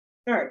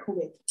All right,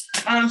 cool.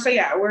 So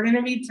yeah, we're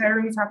gonna be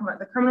talking about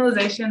the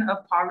criminalization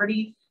of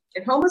poverty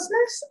and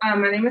homelessness.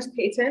 My name is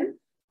Peyton.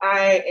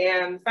 I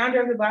am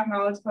founder of the Black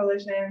Knowledge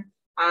Coalition,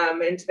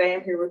 and today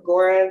I'm here with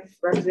Gaurav,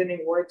 representing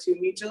Ward 2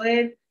 Mutual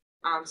Aid.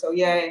 So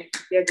yay,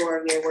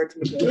 Gaurav, yay, Ward 2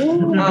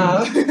 Mutual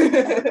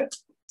Aid.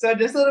 So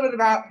just a little bit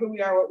about who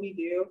we are, what we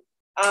do.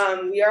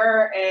 We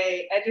are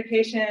a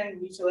education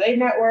mutual aid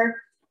network.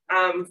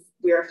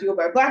 We are fueled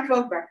by Black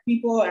folk, Black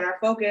people, and our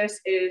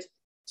focus is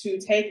to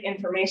take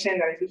information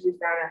that is usually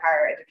found in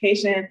higher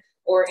education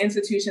or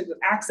institutions with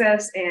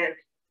access and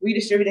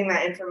redistributing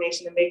that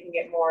information and making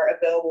it more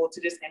available to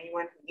just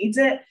anyone who needs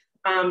it,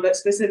 but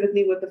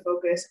specifically with the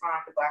focus on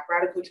the Black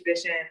radical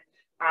tradition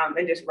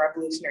and just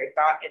revolutionary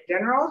thought in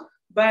general.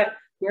 But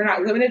we're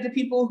not limited to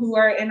people who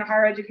are in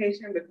higher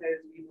education because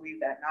we believe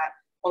that not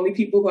only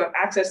people who have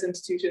access to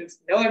institutions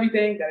know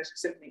everything. That is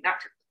just simply not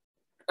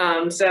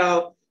true.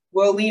 So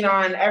we'll lean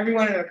on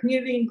everyone in our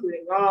community,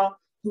 including y'all,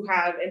 who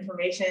have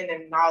information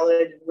and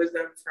knowledge and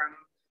wisdom from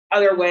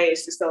other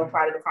ways to still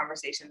apply to the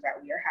conversations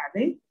that we are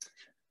having.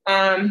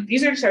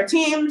 These are just our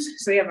teams.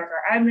 So we have like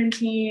our admin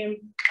team,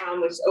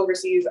 which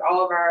oversees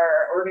all of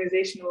our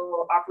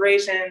organizational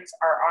operations,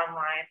 our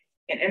online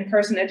and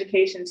in-person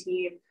education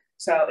team.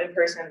 So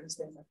in-person is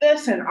things like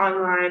this, and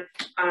online,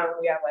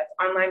 we have like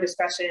online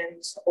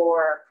discussions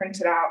or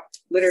printed out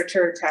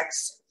literature,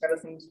 text, other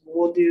things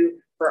we'll do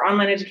for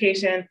online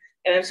education.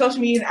 And then social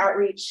media and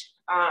outreach,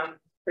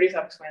 pretty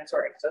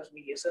self-explanatory, social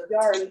media. So if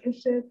y'all are really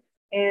interested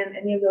in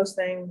any of those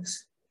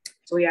things,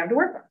 so we have to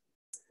work on.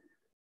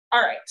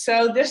 All right,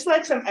 so just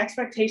like some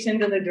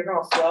expectations in the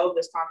general flow of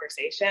this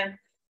conversation.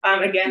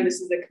 Again,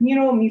 this is a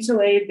communal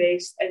mutual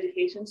aid-based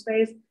education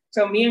space.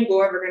 So me and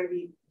Gaurav are gonna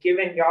be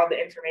giving y'all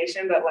the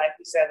information, but like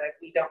we said, like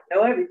we don't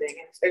know everything.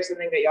 And if there's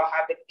something that y'all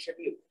have to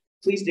contribute,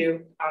 please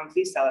do,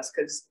 please tell us,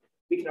 because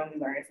we can only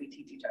learn if we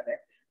teach each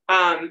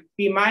other.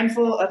 Be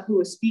mindful of who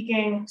is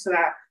speaking, so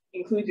that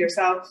includes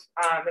yourself.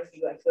 If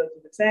you like feel like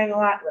you've been saying a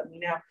lot, let me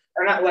know,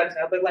 or not let us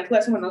know, but like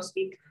let someone else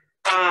speak,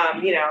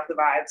 you know, the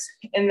vibes.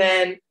 And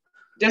then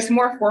just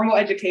more formal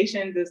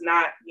education does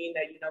not mean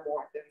that you know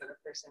more than another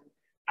person.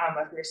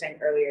 Like we were saying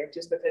earlier,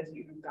 just because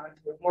you've gone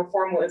to a more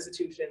formal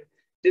institution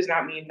does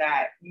not mean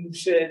that you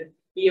should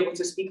be able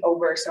to speak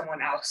over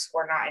someone else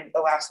or not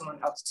allow someone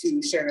else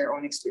to share their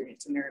own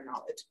experience and their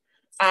knowledge.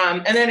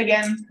 And then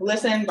again,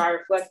 listen by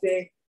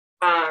reflecting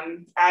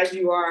as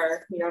you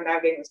are, you know,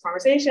 navigating this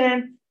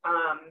conversation.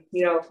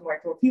 You know, if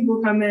like more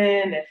people come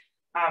in, if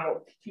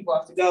people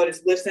have to go,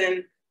 just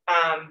listen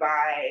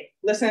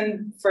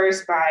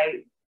first by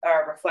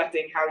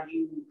reflecting how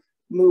you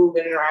move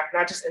and interact,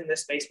 not just in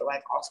this space, but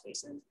like all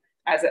spaces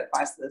as it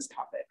applies to this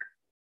topic.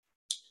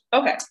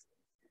 Okay.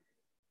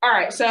 All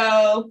right,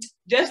 so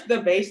just the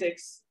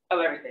basics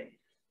of everything.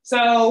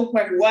 So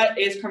like, what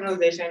is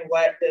criminalization?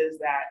 What does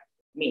that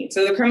mean?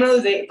 So the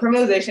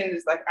criminalization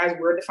is, like, as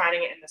we're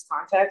defining it in this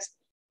context,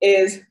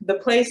 is the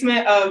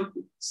placement of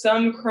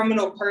some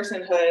criminal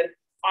personhood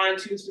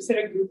onto a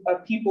specific group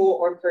of people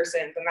or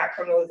persons, and that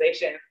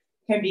criminalization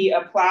can be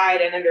applied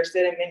and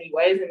understood in many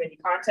ways, in many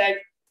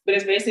contexts, but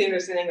it's basically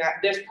understanding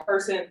that this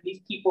person,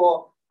 these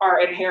people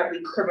are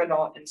inherently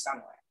criminal in some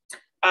way.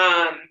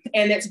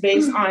 And it's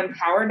based on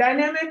power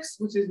dynamics,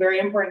 which is very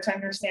important to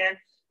understand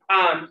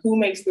who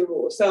makes the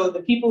rules. So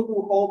the people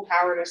who hold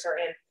power in a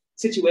certain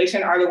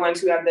situation are the ones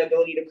who have the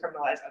ability to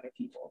criminalize other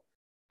people.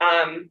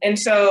 And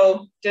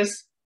so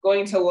just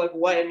going to like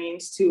what it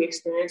means to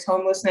experience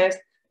homelessness,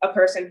 a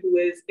person who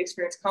is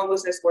experiencing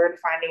homelessness, we're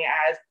defining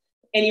it as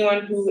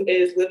anyone who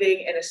is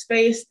living in a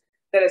space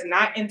that is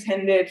not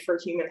intended for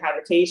human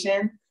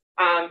habitation.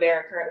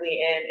 They're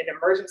currently in an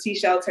emergency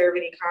shelter of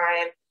any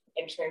kind,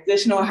 in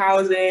transitional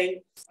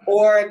housing,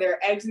 or they're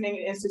exiting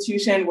an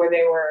institution where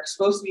they were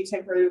supposed to be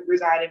temporarily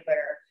residing but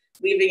are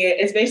leaving it.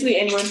 It's basically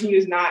anyone who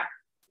is not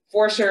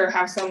for sure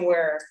have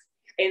somewhere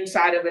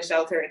inside of a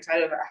shelter,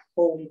 inside of a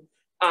home,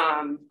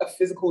 a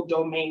physical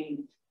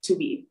domain to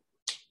be.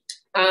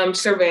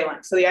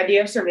 Surveillance. So the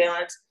idea of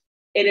surveillance,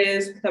 it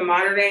is the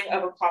monitoring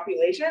of a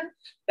population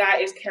that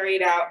is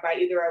carried out by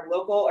either a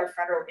local or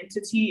federal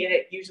entity, and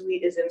it usually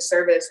is in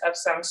service of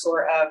some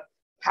sort of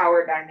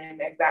power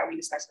dynamic that we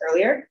discussed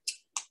earlier.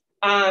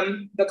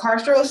 The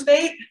carceral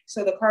state.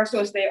 So the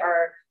carceral state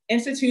are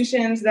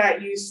institutions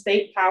that use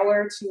state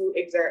power to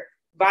exert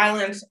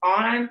violence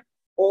on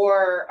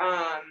or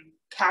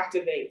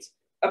captivate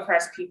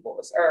oppressed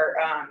peoples, or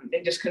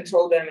and just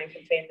control them and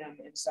contain them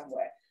in some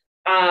way.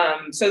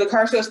 So the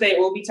carceral state,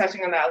 we'll be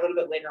touching on that a little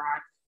bit later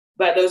on,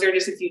 but those are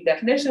just a few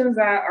definitions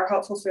that are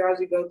helpful for as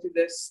we go through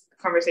this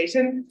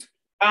conversation.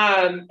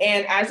 And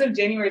as of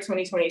January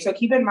 2020, so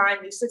keep in mind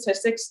these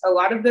statistics, a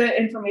lot of the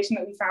information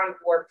that we found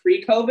were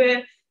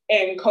pre-COVID,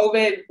 and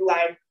COVID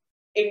like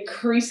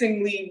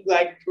increasingly,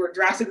 like, or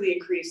drastically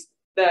increased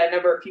the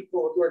number of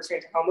people who are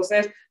experiencing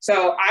homelessness.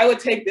 So I would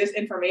take this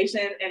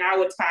information and I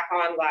would tack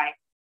on like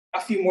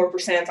a few more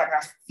percent, like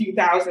a few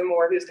thousand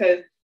more, just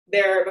because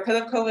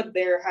of COVID,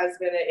 there has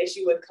been an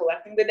issue with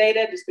collecting the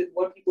data, just because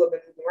more people have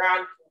been moving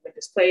around, people have been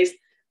displaced,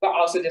 but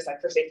also just like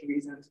for safety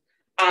reasons.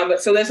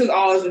 But so this is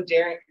all as of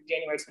January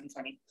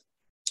 2020.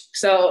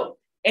 So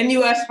in the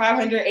US,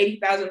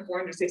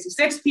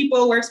 580,466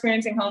 people were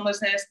experiencing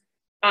homelessness.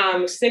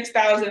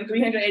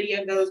 6,380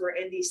 of those were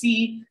in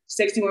DC,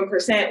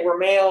 61% were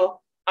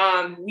male.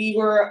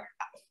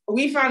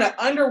 We found an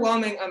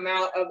underwhelming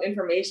amount of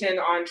information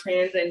on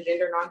trans and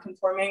gender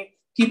nonconforming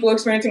people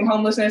experiencing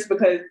homelessness,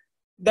 because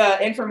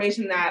the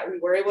information that we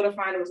were able to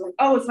find was like,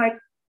 oh, it's like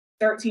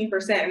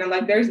 13%. And I'm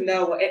like, there's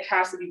no, it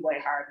has to be way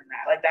higher than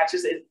that. Like, that's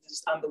it's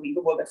just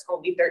unbelievable. That's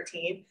only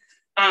 13%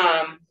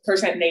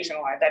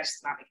 nationwide. That just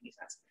does not make any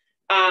sense.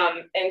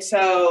 And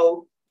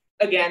so,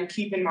 again,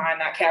 keep in mind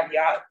that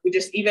caveat. We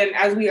just, even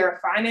as we are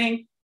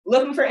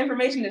looking for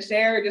information to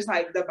share, just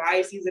like the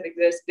biases that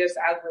exist, just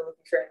as we're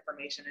looking for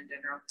information in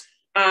general.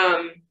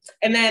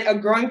 And then a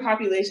growing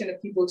population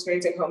of people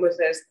experiencing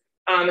homelessness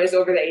is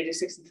over the age of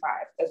 65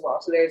 as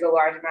well. So there's a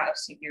large amount of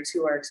seniors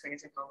who are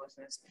experiencing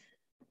homelessness.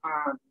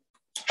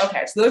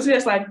 Okay, so those are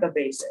just like the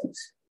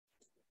basics.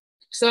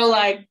 So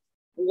like,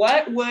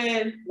 what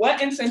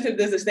incentive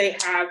does the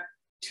state have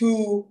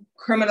to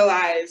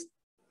criminalize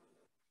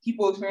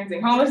people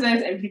experiencing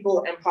homelessness and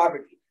people in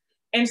poverty?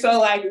 And so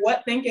like,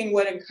 what thinking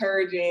would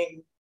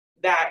encouraging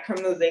that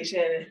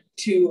criminalization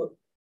to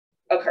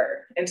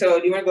occur? And so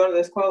do you want to go to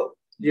this quote?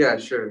 Yeah,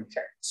 sure.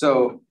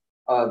 So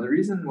the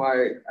reason why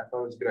I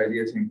thought it was a good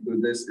idea to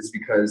include this is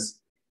because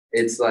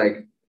it's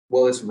like,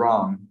 well, it's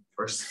wrong.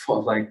 First of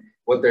all, like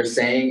what they're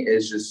saying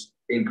is just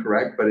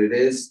incorrect, but it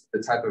is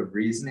the type of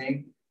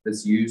reasoning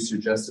that's used to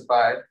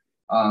justify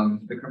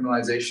the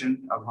criminalization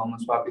of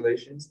homeless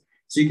populations.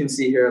 So you can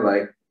see here,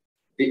 like,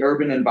 the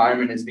urban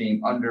environment is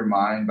being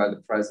undermined by the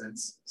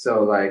presence.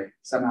 So like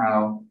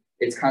somehow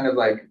it's kind of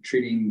like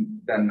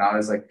treating them not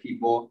as like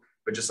people,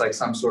 but just like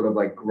some sort of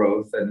like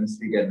growth that needs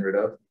to be getting rid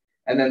of.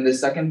 And then the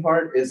second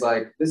part is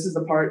like, this is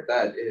the part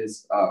that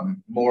is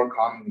more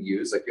commonly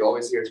used. Like you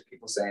always hear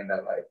people saying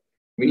that like,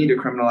 we need to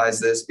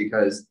criminalize this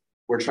because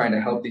we're trying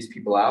to help these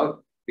people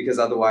out, because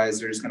otherwise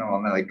they're just gonna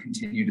want to like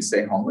continue to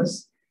stay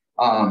homeless.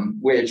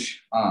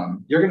 Which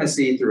you're gonna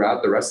see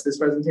throughout the rest of this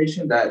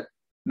presentation that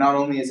not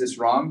only is this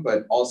wrong,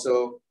 but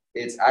also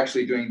it's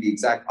actually doing the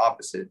exact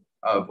opposite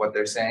of what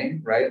they're saying,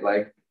 right?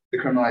 Like the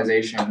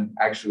criminalization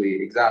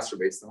actually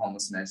exacerbates the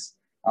homelessness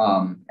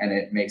and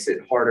it makes it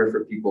harder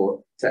for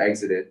people to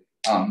exit it.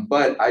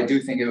 But I do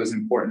think it was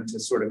important to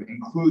sort of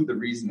include the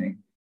reasoning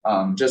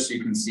just so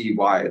you can see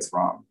why it's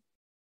wrong.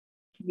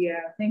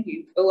 Yeah, thank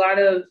you. A lot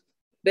of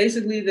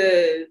basically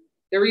the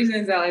reason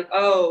is that like,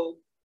 oh,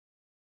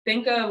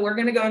 we're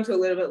going to go into a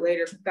little bit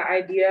later, the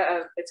idea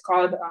of, it's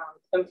called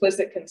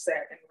implicit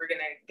consent, and we're going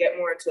to get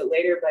more into it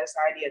later, but it's the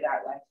idea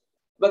that like,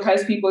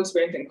 because people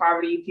experiencing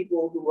poverty,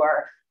 people who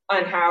are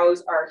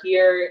unhoused are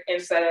here,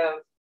 instead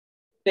of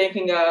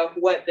thinking of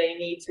what they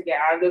need to get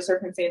out of those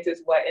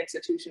circumstances, what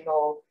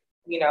institutional,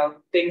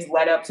 things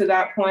led up to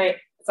that point,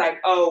 it's like,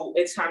 oh,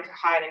 it's time to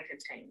hide and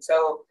contain.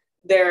 So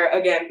there,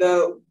 again,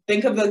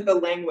 think of the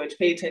language,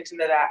 pay attention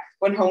to that.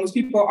 When homeless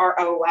people are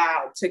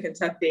allowed to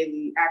conduct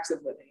daily acts of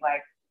living,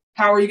 like,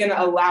 how are you going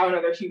to allow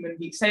another human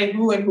being, say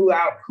who and who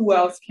out, who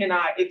else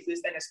cannot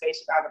exist in a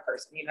space without a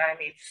person, you know what I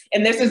mean?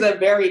 And this is a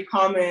very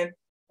common,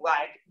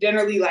 like,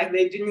 generally, like,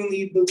 they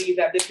genuinely believe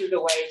that this is the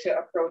way to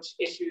approach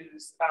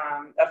issues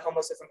of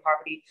homelessness and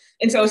poverty.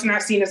 And so it's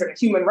not seen as like a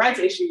human rights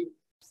issue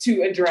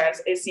to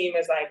address, it's seen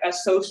as like a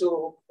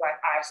social, like,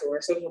 eyesore,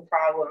 a social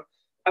problem,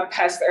 a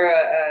pest, or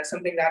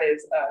something that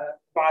is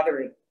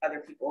bothering other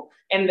people.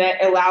 And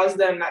that allows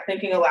them, that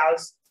thinking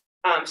allows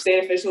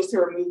state officials to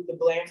remove the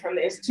blame from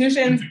the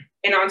institutions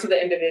and onto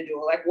the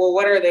individual. Like, well,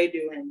 what are they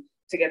doing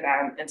to get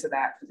them into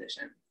that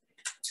position?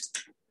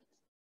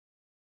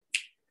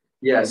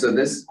 Yeah, so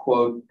this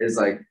quote is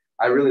like,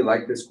 I really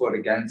like this quote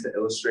again to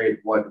illustrate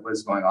what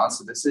was going on.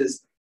 So this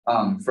is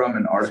from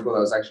an article that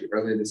was actually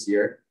earlier this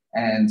year.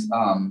 And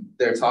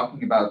they're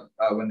talking about,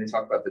 when they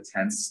talk about the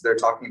tents, they're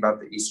talking about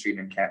the East Street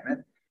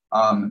encampment.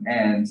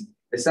 And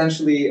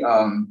essentially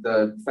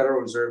the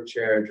Federal Reserve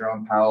Chair,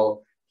 Jerome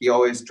Powell, he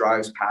always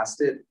drives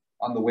past it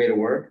on the way to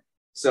work.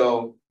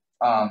 So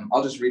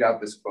I'll just read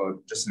out this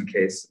quote just in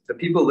case. The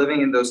people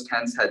living in those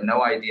tents had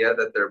no idea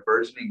that their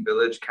burgeoning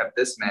village kept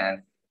this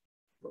man,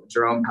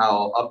 Jerome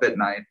Powell, up at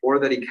night, or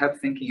that he kept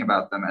thinking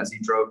about them as he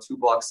drove 2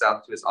 blocks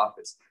south to his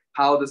office.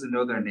 Powell doesn't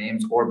know their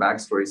names or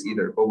backstories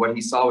either, but what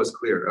he saw was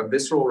clear, a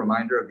visceral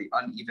reminder of the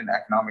uneven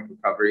economic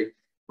recovery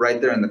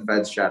right there in the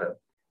Fed's shadow.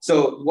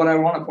 So what I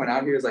want to point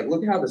out here is like,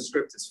 look at how the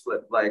script is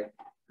flipped. Like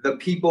the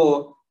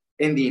people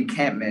in the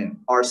encampment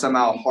are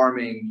somehow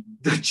harming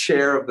the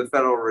chair of the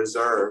Federal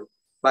Reserve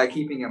by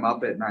keeping him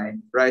up at night,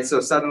 right?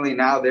 So suddenly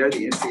now they're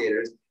the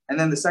instigators. And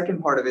then the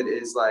second part of it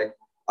is like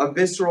a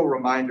visceral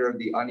reminder of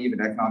the uneven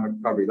economic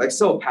recovery, like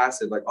so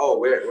passive, like, oh,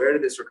 where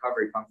did this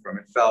recovery come from?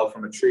 It fell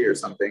from a tree or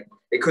something.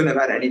 It couldn't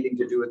have had anything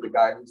to do with the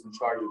guy who's in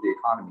charge of the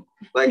economy.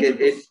 Like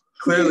it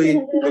clearly,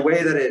 the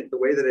way that it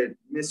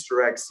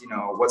misdirects,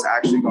 what's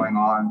actually going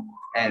on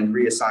and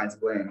reassigns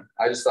blame.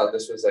 I just thought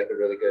this was like a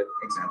really good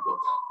example of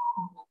that.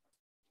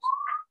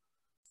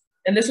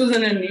 And this was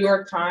in a New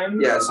York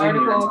Times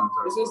article.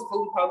 This was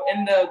fully published.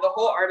 And the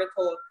whole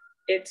article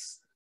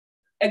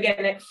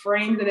again, it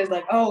frames it as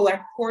like, oh,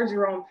 like pour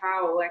Jerome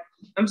Powell. Like,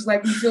 I'm just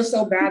like, we feel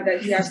so bad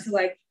that he has to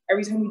like,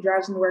 every time he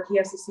drives into work, he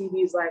has to see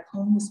these like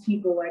homeless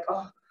people, like,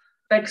 oh,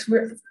 like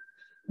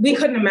we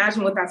couldn't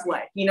imagine what that's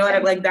like, you know,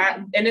 like that.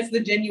 And it's the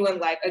genuine,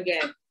 like,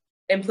 again,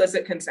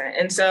 implicit consent.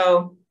 And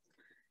so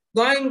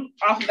going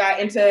off of that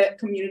into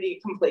community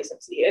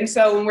complacency. And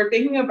so when we're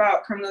thinking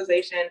about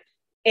criminalization,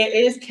 it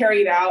is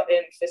carried out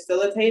and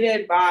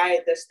facilitated by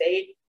the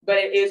state, but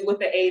it is with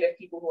the aid of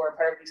people who are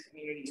part of these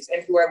communities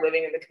and who are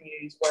living in the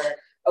communities where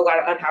a lot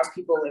of unhoused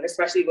people live,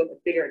 especially with the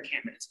bigger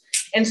encampments.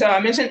 And so I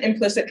mentioned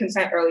implicit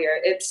consent earlier.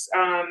 It's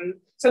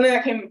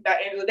something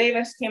that Angela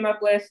Davis came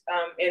up with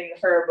in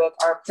her book,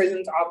 Are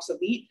Prisons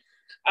Obsolete?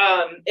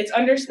 It's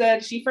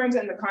understood, she frames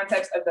it in the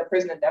context of the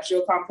prison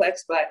industrial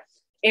complex, but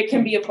it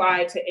can be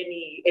applied to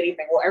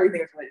anything. Well,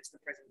 everything is related to the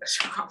prison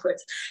industrial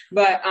complex.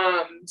 But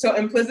so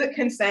implicit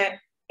consent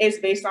is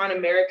based on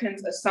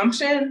Americans'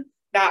 assumption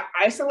that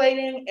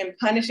isolating and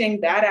punishing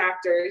bad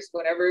actors,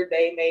 whatever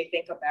they may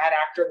think a bad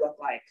actor look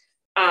like,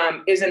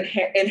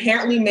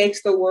 inherently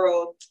makes the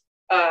world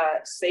a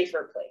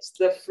safer place,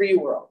 the free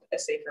world a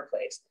safer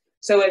place.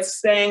 So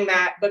it's saying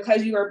that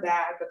because you are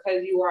bad,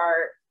 because you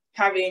are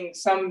having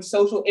some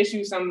social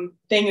issue,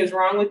 something is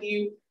wrong with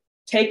you,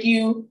 take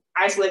you,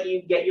 isolate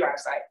you, get you out of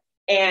sight.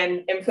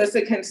 And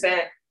implicit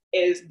consent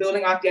is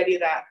building off the idea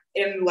that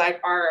in like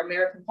our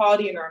American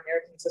polity and our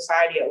American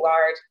society at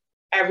large,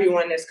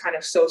 everyone is kind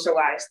of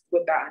socialized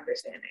with that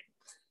understanding.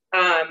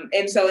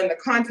 And so in the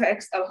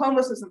context of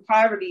homelessness and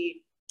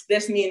poverty,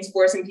 this means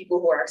forcing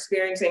people who are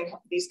experiencing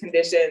these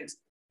conditions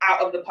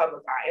out of the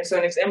public eye. And so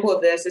an example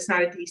of this, it's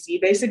not a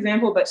DC-based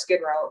example, but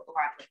Skid Row,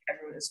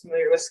 everyone is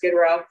familiar with Skid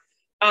Row.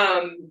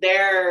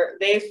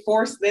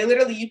 They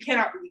literally, you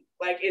cannot,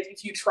 like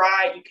if you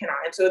try, you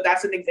cannot. And so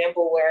that's an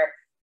example where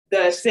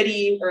the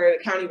city or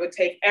the county would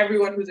take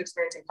everyone who's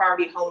experiencing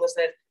poverty,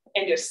 homelessness,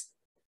 and just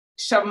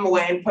shove them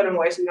away and put them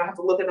away. So we don't have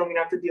to look at them, we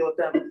don't have to deal with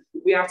them.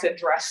 We have to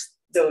address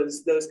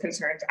those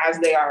concerns as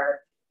they are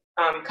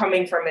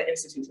coming from an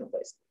institutional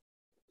place.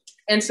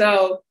 And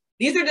so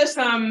these are just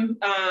some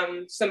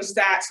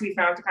stats we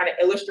found to kind of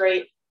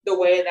illustrate the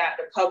way that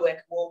the public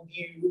will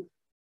view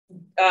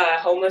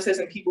homelessness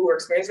and people who are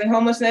experiencing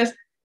homelessness.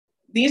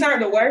 These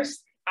aren't the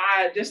worst.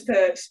 Just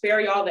to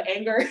spare y'all the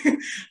anger,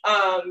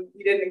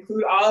 we didn't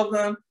include all of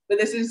them, but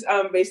this is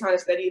based on a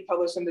study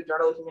published in the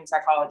Journal of Human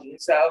Psychology.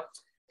 So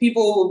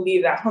people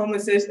believe that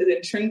homelessness is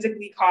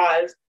intrinsically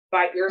caused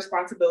by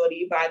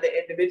irresponsibility by the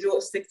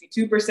individual.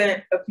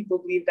 62% of people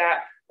believe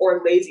that,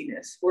 or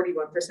laziness,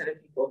 41%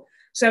 of people.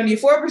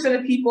 74%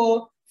 of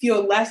people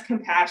feel less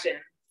compassion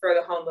for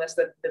the homeless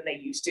than they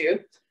used to.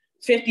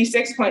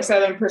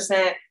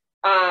 56.7%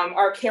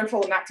 are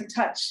careful not to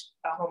touch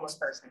a homeless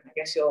person. I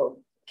guess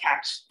you'll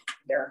catch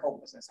their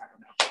homelessness, I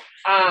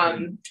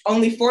don't know.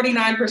 Only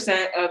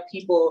 49% of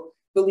people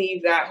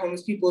believe that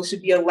homeless people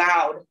should be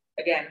allowed,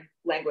 again,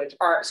 language,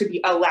 or should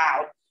be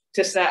allowed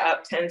to set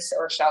up tents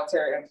or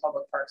shelter in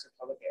public parks or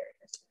public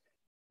areas.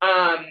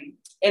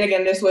 And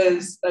again, this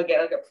was again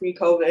like a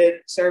pre-COVID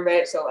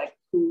survey, so like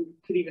who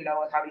could even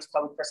know how these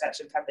public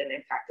perceptions have been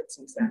impacted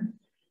since then.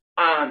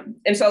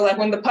 And so like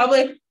when the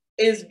public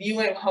is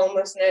viewing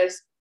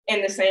homelessness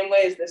in the same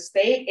way as the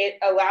state, it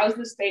allows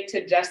the state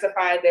to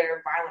justify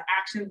their violent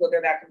actions,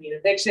 whether that could be an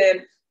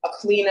eviction, a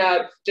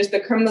cleanup, just the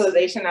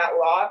criminalization at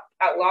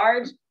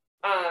large.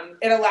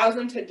 It allows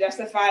them to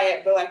justify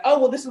it, but like, oh,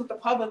 well, this is what the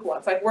public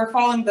wants. Like we're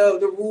following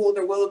the rule,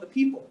 the will of the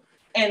people.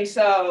 And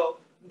so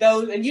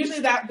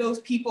usually those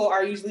people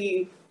are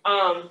usually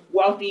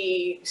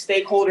wealthy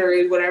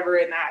stakeholders, whatever,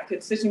 in that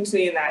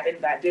constituency, in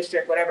that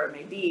district, whatever it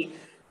may be.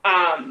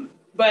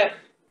 But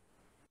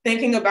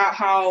thinking about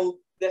how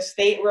the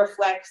state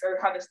reflects or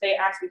how the state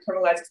actually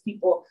criminalizes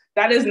people,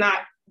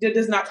 it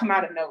does not come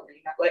out of nowhere.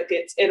 You know? Like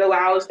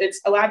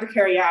it's allowed to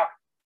carry out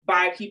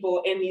by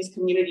people in these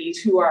communities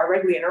who are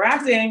regularly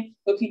interacting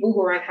with people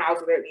who are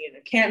unhoused, whether it be in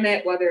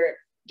encampment, whether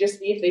just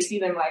if they see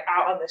them like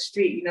out on the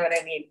street, you know what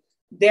I mean?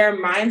 Their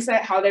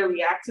mindset, how they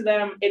react to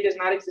them, it does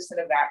not exist in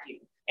a vacuum,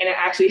 and it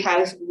actually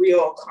has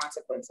real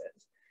consequences.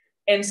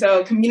 And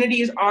so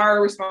communities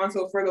are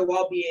responsible for the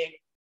well-being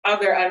of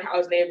their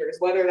unhoused neighbors,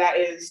 whether that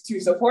is to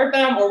support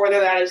them or whether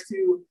that is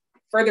to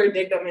further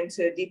dig them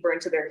deeper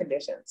into their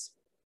conditions.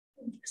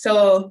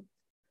 So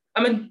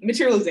I'm a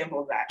material example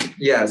of that.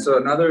 Yeah, so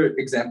another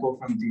example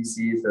from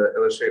DC to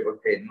illustrate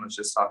what Peyton was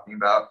just talking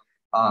about.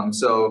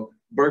 So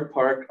Burke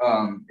Park,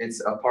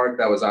 it's a park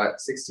that was at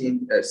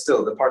 16th,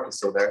 the park is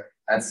still there,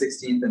 at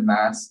 16th and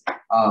Mass.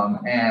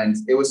 And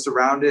it was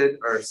surrounded,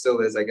 or still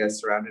is, I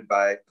guess, surrounded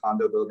by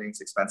condo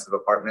buildings, expensive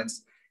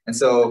apartments. And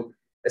so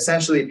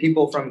essentially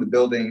people from the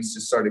buildings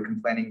just started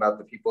complaining about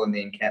the people in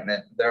the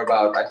encampment. There are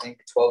about, I think,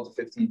 12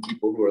 to 15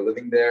 people who are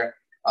living there.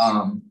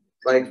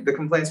 Like the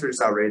complaints were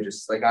just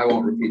outrageous. Like I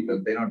won't repeat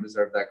them. They don't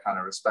deserve that kind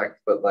of respect.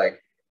 But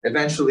like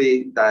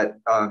eventually that,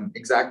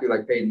 exactly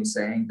like Peyton was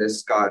saying,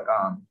 this got,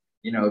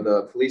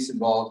 the police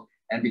involved.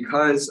 And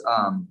because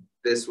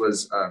this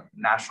was a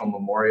national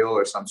memorial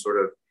or some sort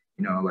of,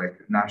 like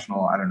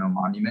national,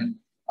 monument,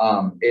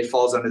 it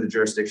falls under the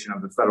jurisdiction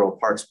of the Federal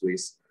Parks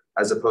Police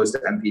as opposed to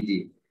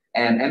MPD.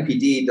 And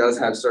MPD does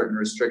have certain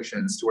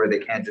restrictions to where they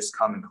can't just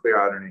come and clear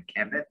out an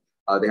encampment.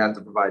 They have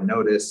to provide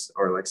notice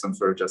or like some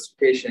sort of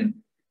justification.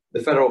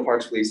 The Federal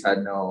Parks Police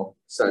had no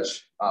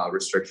such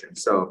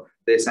restrictions. So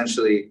they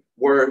essentially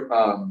were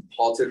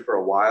halted for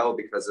a while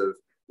because of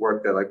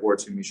work that like War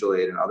II Mutual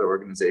Aid and other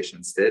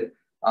organizations did.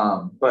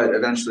 But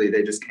eventually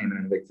they just came in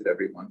and evicted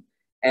everyone.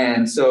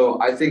 And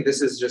so I think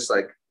this is just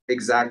like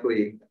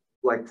exactly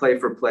like play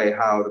for play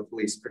how the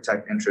police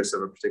protect interests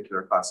of a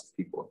particular class of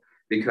people,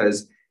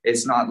 because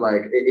it's not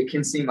like, it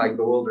can seem like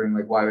bewildering,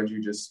 like why would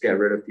you just get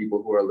rid of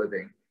people who are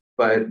living?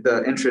 But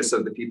the interests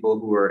of the people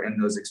who are in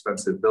those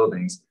expensive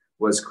buildings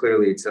was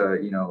clearly to,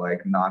 you know,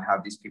 like not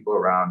have these people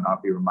around,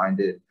 not be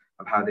reminded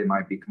of how they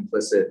might be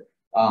complicit.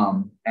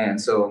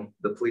 And so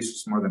the police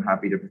was more than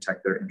happy to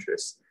protect their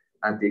interests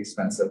at the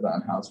expense of the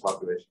unhoused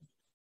population.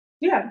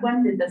 Yeah,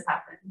 when did this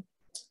happen?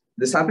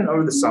 This happened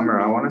over the summer.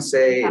 I want to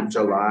say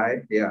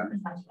July. Yeah.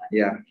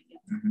 Yeah.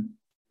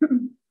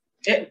 Mm-hmm.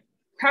 It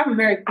happened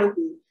very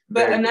quickly.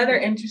 But another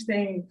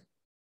interesting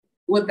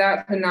with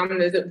that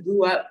phenomenon is it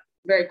blew up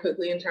very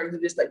quickly in terms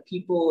of just like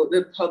people,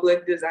 the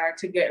public desire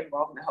to get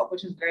involved in the help,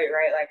 which is great,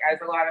 right? Like as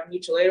a lot of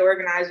mutual aid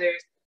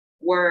organizers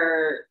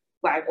were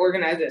like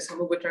organizers, some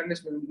of which are in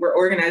this room, were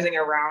organizing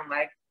around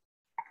like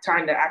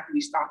trying to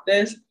actively stop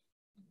this.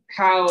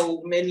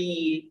 How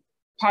many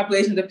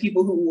populations of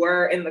people who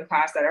were in the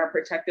class that are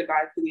protected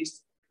by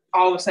police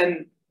all of a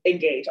sudden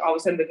engaged, all of a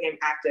sudden became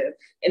active.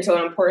 And so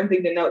an important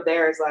thing to note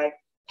there is like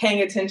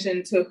paying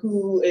attention to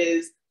who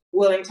is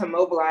willing to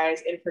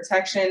mobilize in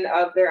protection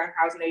of their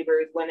unhoused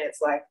neighbors when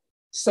it's like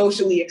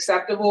socially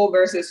acceptable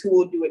versus who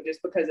will do it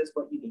just because it's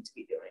what you need to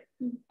be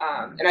doing.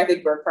 And I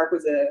think Burke Park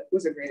was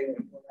a great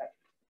example of that.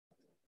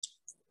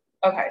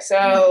 Okay,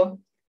 so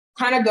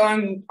kind of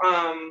going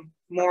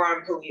more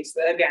on police.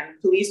 Again,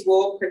 police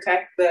will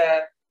protect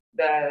the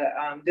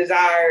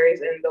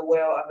desires and the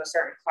will of a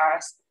certain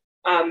class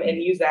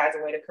and use that as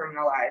a way to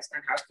criminalize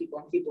unhoused people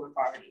and people in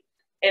poverty.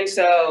 And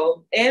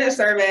so in a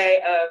survey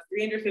of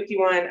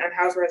 351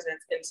 unhoused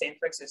residents in San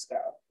Francisco.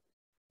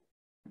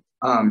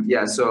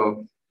 Yeah,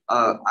 so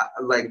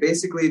like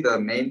basically the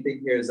main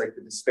thing here is like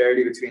the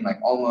disparity between like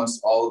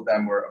almost all of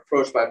them were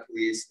approached by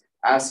police,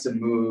 asked to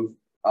move.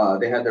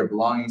 They had their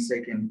belongings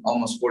taken,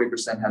 almost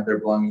 40% had their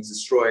belongings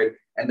destroyed.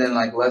 And then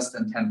like less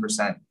than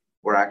 10%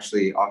 were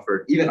actually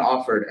offered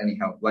any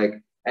help.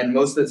 Like, and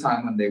most of the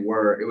time when they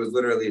were, it was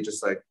literally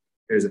just like,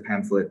 here's a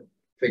pamphlet,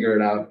 figure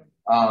it out.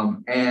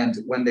 And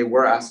when they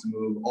were asked to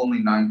move, only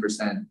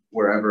 9%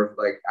 were ever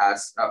like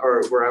asked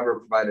or were ever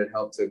provided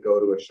help to go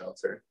to a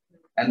shelter.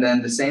 And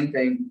then the same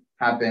thing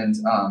happened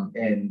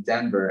in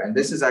Denver. And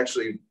this is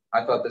actually,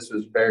 I thought this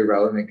was very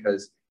relevant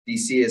because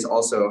DC is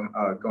also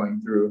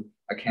going through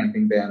a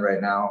camping ban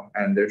right now,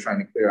 and they're trying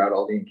to clear out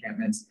all the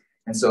encampments.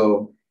 And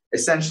so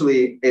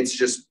essentially, it's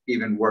just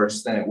even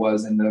worse than it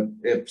was in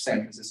the San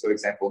Francisco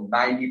example.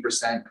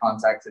 90%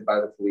 contacted by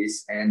the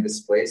police and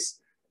displaced.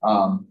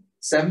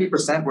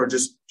 70% were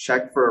just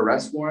checked for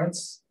arrest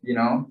warrants. You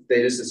know,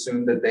 they just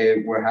assumed that they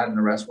had an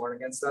arrest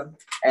warrant against them.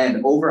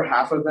 And over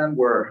half of them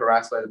were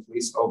harassed by the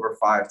police over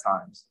 5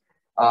 times.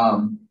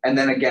 And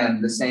then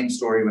again, the same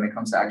story when it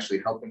comes to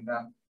actually helping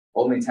them.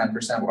 Only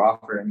 10% were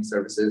offered any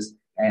services,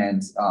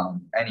 and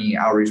any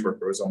outreach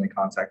worker was only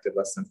contacted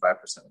less than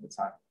 5% of the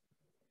time.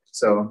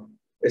 So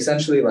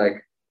essentially,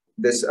 like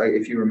this,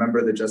 if you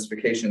remember the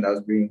justification that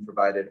was being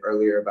provided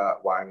earlier about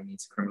why we need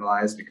to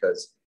criminalize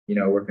because, you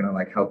know, we're going to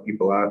like help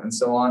people out and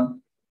so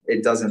on,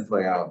 it doesn't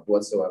play out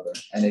whatsoever.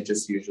 And it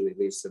just usually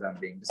leads to them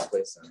being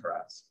displaced and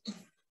harassed.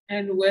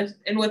 And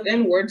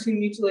within War II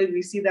Mutual Aid,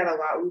 we see that a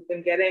lot. We've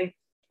been getting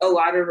a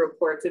lot of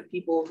reports of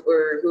people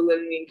who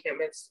live in the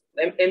encampments.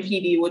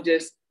 MPD will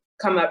just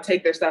come up,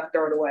 take their stuff,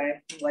 throw it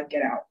away, and like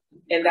get out.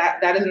 And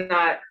that is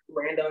not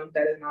random.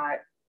 That is not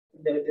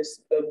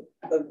just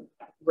a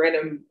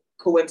random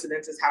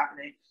coincidence is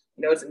happening.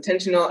 You know, it's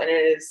intentional, and it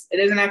is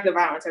an act of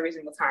violence every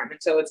single time.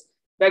 And so it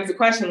begs the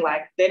question,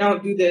 like, they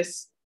don't do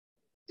this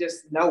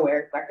just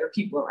nowhere. Like, there are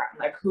people around,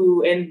 like,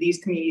 who in these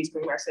communities,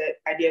 when I said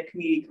idea of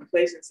community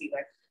complacency,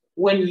 like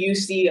when you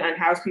see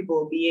unhoused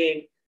people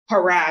being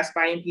harassed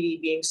by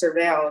MPD, being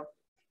surveilled,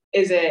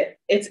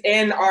 it's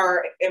in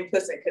our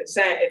implicit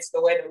consent. It's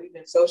the way that we've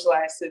been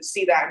socialized to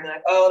see that and be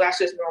like, oh, that's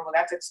just normal.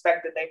 That's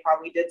expected. They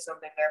probably did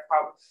something. They're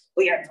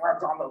probably had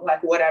drugs on them,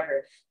 like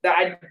whatever.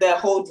 The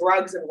whole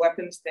drugs and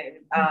weapons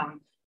thing.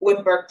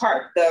 With Burke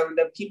Park,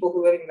 the people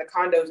who live in the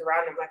condos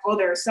around them, like, oh,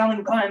 they're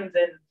selling guns,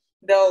 and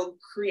they'll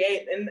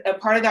create, and a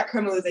part of that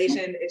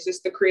criminalization is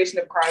just the creation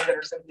of crimes that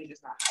are simply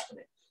just not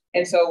happening.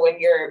 And so when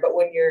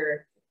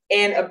you're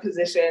in a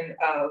position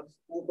of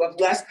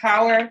less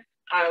power,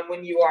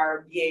 when you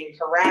are being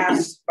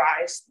harassed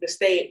by the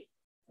state,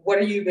 what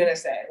are you gonna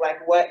say?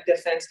 Like, what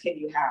defense can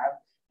you have?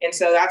 And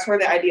so that's where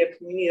the idea of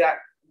community,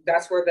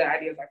 that's where the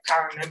idea of like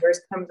power in numbers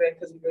comes in,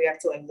 because we really have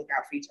to like look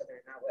out for each other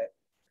in that way.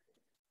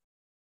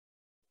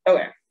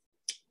 Okay,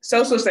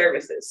 social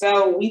services.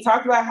 So we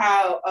talked about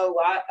how a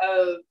lot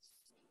of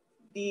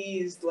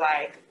these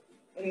like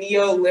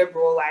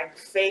neoliberal, like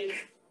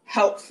fake,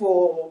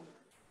 helpful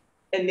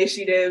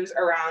initiatives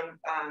around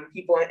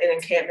people in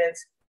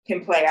encampments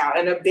can play out.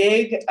 And a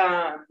big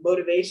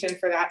motivation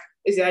for that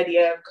is the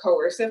idea of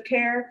coercive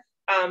care.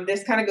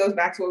 This kind of goes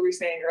back to what we were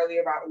saying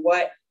earlier about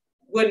what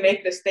would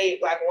make the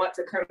state like want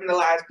to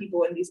criminalize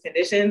people in these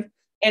conditions.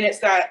 And it's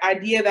that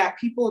idea that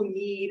people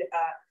need a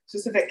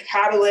specific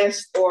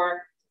catalyst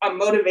or a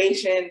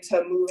motivation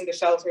to move into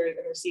shelters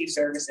and receive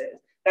services,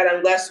 that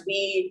unless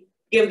we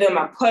give them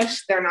a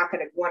push, they're not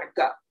going to want to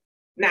go.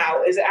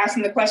 Now, is it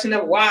asking the question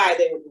of why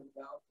they would want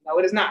to go? No,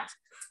 it is not.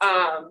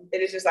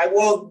 It is just like,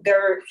 well,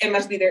 it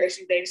must be their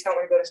issue. They just don't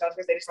want to go to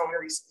shelters. They just don't want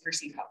to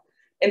receive help.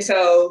 And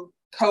so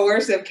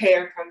coercive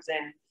care comes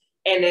in,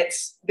 and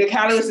the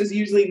catalyst is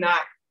usually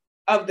not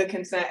of the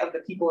consent of the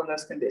people in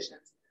those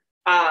conditions.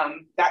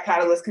 That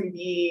catalyst can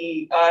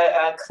be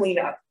a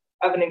cleanup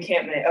of an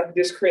encampment, of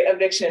just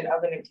eviction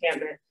of an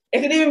encampment.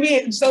 It could even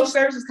be social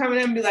services coming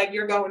in and be like,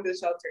 you're going to the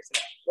shelter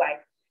today.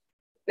 Like,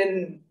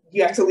 then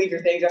you have to leave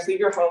your things, you have to leave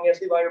your home, you have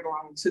to leave all your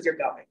belongings because you're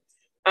going.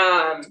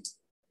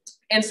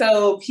 And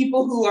so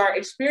people who are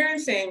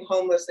experiencing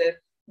homelessness,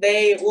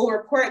 they will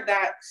report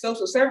that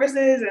social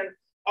services and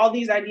all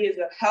these ideas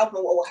of help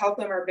and what will help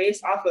them are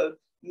based off of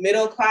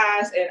middle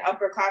class and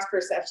upper class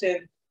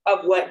perception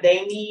of what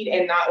they need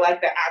and not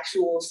like the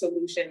actual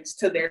solutions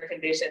to their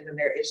conditions and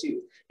their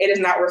issues. It is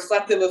not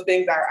reflective of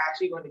things that are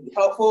actually going to be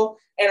helpful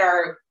and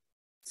are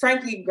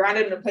frankly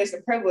grounded in a place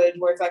of privilege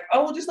where it's like,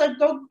 oh, well, just like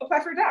go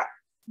apply for a job.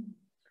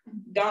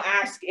 Don't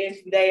ask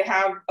if they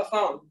have a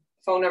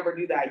phone number,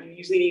 do that. You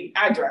usually need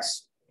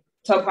address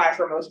to apply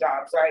for most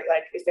jobs, right?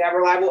 Like if they have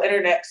reliable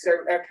internet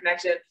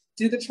connection,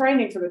 do the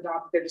training for the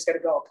job that they're just gonna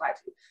go apply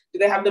to. Do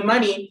they have the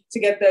money to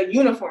get the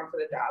uniform for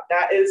the job?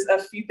 That is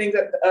a few things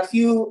that a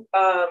few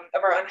of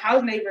our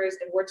unhoused neighbors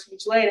in Ward 2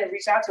 Mutual Aid have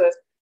reached out to us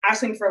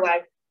asking for,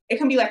 like, it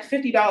can be like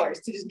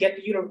 $50 to just get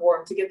the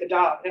uniform to get the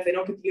job. And if they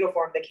don't get the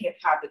uniform, they can't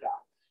have the job.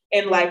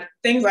 And like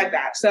things like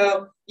that.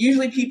 So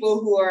usually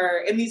people who are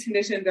in these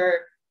conditions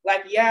are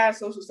like, yeah,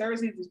 social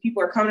services, these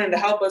people are coming in to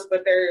help us,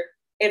 but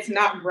it's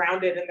not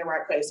grounded in the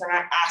right place. They're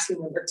not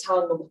asking them, they're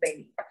telling them what they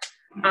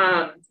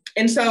need.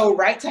 And so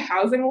right to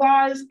housing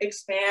laws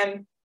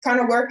kind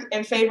of work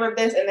in favor of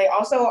this. And they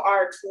also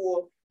are a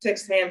tool to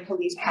expand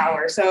police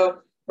power. So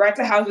right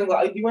to housing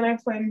law, do you want to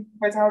explain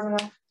right to housing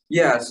law?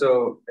 Yeah,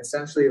 so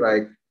essentially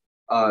like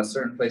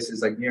certain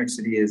places like New York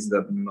City is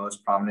the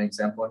most prominent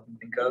example I can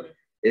think of,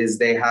 is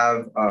they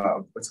have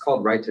what's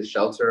called right to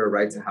shelter or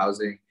right to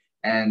housing.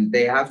 And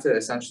they have to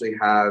essentially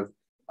have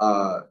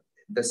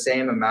the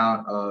same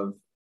amount of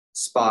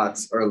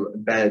spots or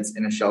beds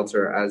in a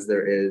shelter as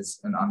there is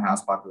an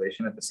unhoused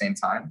population at the same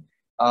time.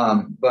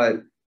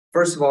 But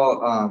first of all,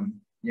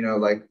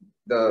 like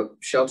the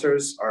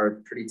shelters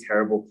are pretty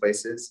terrible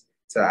places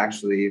to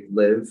actually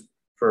live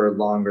for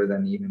longer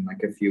than even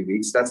like a few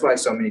weeks. That's why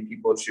so many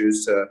people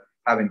choose to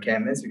have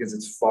encampments, because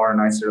it's far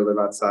nicer to live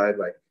outside.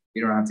 Like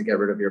you don't have to get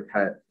rid of your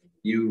pet.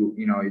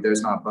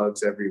 There's not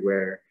bugs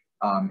everywhere.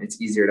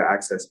 It's easier to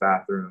access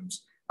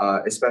bathrooms,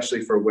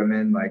 especially for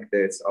women. Like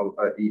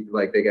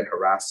like they get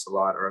harassed a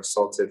lot or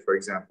assaulted, for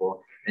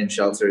example, in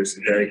shelters,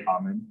 very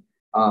common.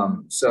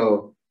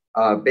 So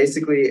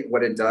basically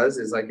what it does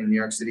is, like in New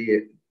York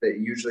City, that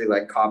usually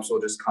like cops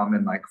will just come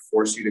and like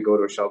force you to go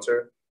to a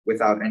shelter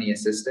without any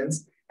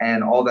assistance.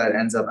 And all that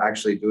ends up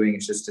actually doing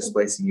is just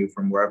displacing you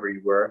from wherever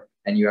you were,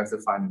 and you have to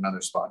find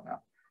another spot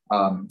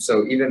now.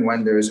 So even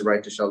when there is a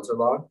right to shelter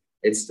law,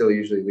 it still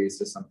usually leads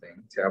to something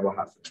terrible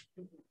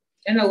happening.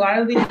 And a lot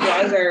of these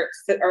laws are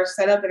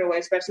set up in a way,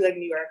 especially like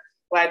New York,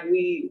 like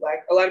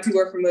a lot of people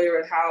are familiar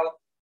with how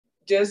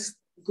just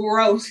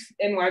gross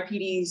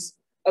NYPD's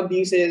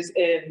abuses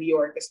in New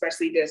York,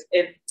 especially just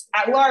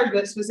at large,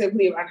 but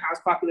specifically of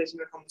unhoused population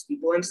of homeless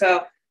people. And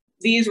so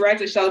these right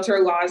to shelter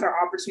laws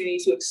are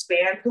opportunities to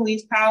expand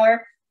police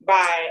power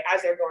by,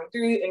 as they're going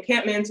through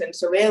encampments and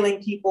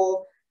surveilling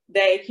people,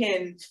 they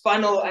can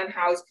funnel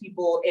unhoused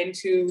people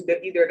into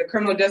either the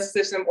criminal justice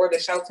system or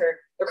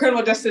the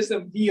criminal justice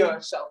system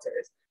via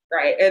shelters,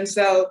 right? And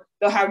so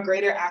they'll have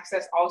greater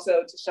access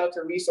also to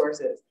shelter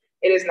resources.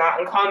 It is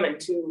not uncommon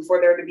for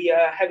there to be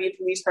a heavy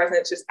police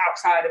presence just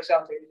outside of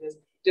shelters,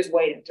 just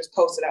waiting, just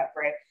posted up,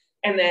 right?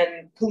 And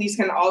then police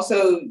can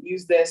also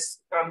use this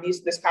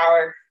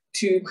power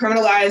to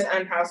criminalize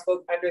unhoused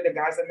folk under the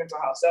guise of mental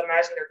health. So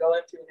imagine they're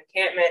going through an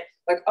encampment,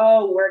 like,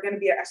 oh, we're going to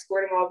be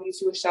escorting all of you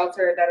to a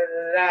shelter, da da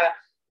da da.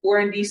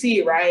 We're in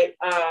DC, right?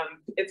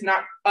 It's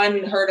not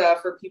unheard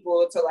of for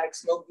people to like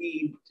smoke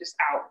weed just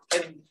out,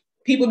 and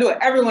people do it.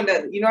 Everyone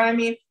does it. You know what I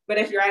mean? But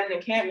if you're at an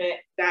encampment,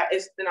 that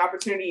is an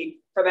opportunity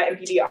for that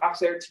MPD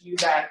officer to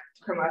use that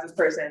to criminalize this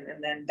person,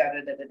 and then da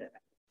da da da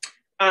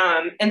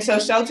da. And so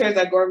shelters,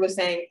 like Gord was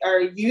saying, are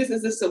used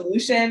as a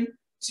solution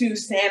to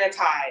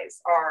sanitize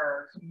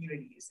our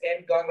communities.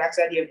 And going back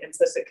to the idea of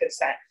implicit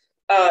consent,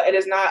 it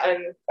is not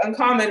an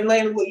uncommon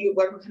label.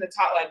 We're kind of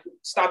taught, like,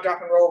 stop,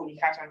 drop, and roll when you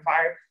catch on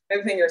fire.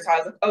 Everything you're taught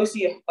is like, oh,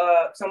 see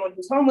someone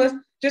who's homeless,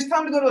 just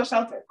tell them to go to a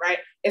shelter, right?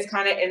 It's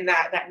kind of in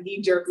that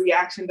knee-jerk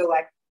reaction to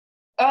like,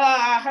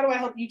 how do I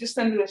help you? Just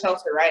send them to a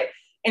shelter, right?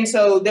 And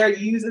so they're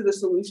used as a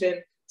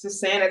solution to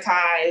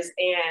sanitize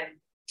and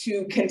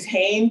to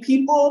contain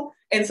people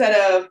instead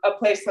of a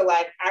place to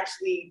like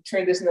actually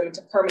transition them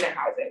into permanent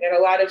housing. And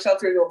a lot of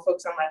shelters will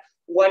focus on like,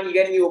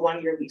 you're gonna do a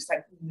 1-year lease.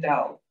 Like,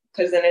 no,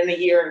 because then in a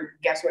year,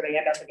 guess where they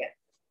end up again?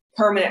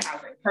 Permanent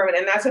housing, permanent.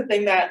 And that's the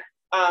thing that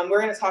we're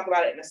gonna talk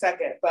about it in a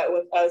second, but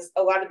with us,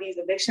 a lot of these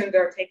evictions that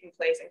are taking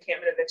place,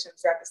 encampment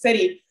evictions throughout the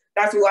city,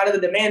 that's a lot of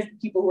the demands of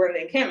people who are in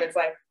the encampments.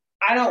 Like,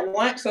 I don't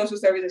want social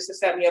services to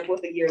set me up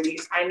with a year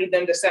lease. I need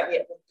them to set me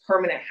up with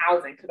permanent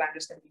housing because I'm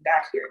just gonna be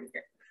back here and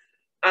here.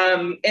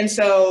 And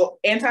so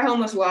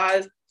anti-homeless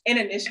laws and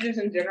initiatives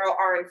in general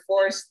are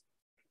enforced,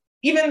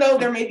 even though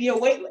there may be a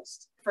wait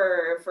list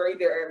for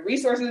either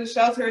resources,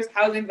 shelters,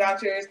 housing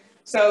vouchers.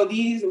 So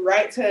these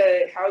right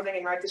to housing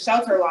and right to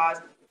shelter laws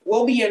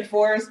will be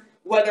enforced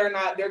whether or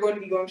not they're going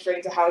to be going straight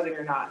into housing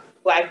or not.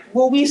 Like,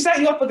 well, we set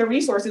you up with the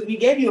resources, we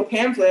gave you a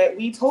pamphlet,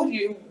 we told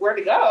you where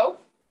to go,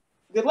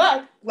 good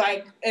luck.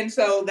 Like, and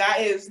so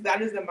that is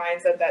the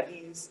mindset that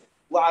these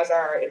laws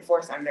are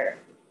enforced under.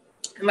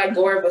 And like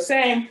Gaurav was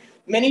saying,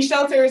 many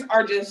shelters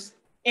are just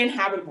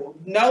inhabitable.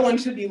 No one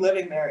should be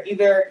living there,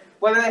 either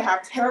whether they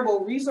have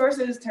terrible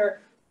resources,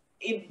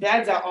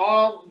 beds at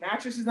all,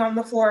 mattresses on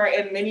the floor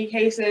in many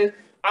cases.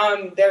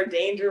 They're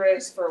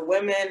dangerous for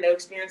women. They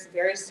experience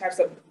various types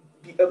of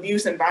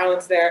abuse and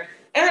violence there.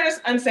 And they're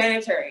just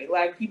unsanitary.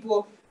 Like,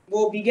 people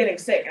will be getting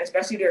sick,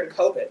 especially during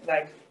COVID.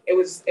 Like, it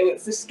was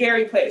a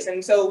scary place.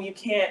 And so you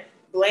can't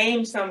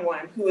blame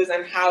someone who is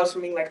unhoused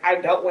for being like, I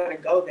don't want to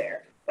go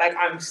there. Like,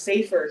 I'm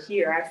safer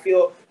here. I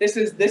feel this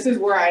is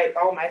where I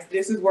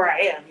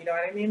am, you know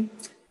what I mean?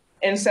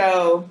 And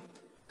so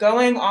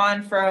going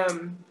on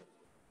from,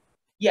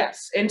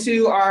 yes,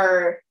 into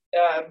our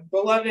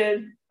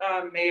beloved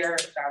Mayor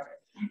Bowser.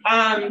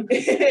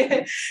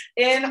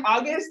 In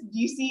August,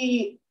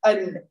 DC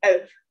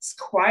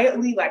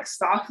quietly, like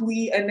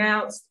softly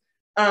announced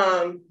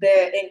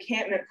the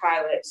encampment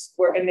pilots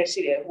for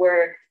initiative,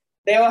 where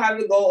they will have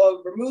the goal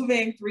of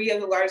removing 3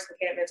 of the largest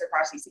encampments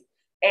across DC.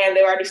 And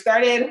they already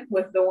started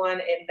with the one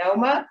in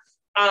Noma.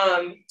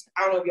 I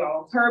don't know if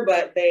y'all have heard,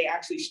 but they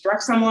actually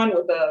struck someone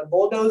with a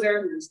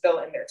bulldozer who's still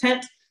in their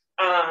tent.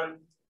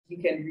 You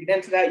can read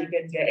into that. You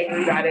can get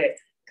angry about it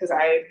because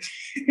I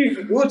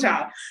cool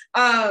child.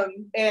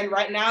 And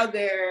right now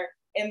they're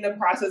in the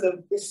process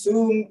of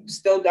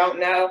still don't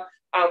know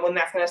when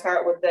that's going to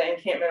start, with the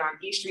encampment on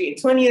East Street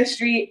and 20th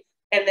Street.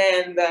 And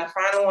then the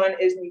final one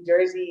is New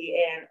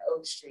Jersey and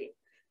Oak Street.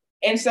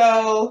 And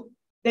so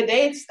the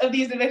dates of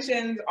these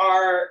evictions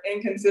are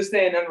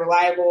inconsistent and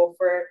unreliable.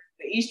 For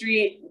the East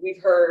Street,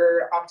 we've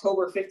heard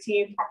October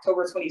 15th,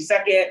 October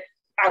 22nd.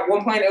 At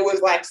one point, it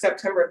was like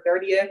September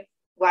 30th.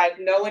 Like,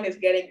 no one is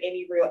getting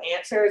any real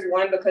answers.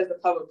 One, because the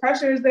public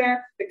pressure is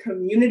there, the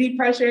community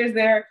pressure is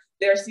there.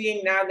 They're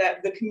seeing now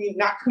that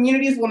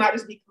communities will not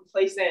just be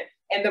complacent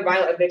in the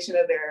violent eviction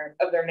of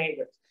their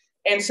neighbors.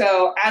 And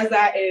so as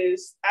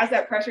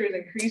that pressure is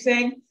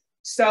increasing,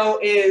 so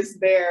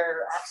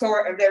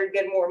they're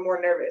getting more and more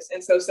nervous.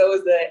 And so is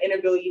the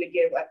inability to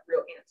give like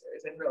real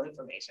answers and real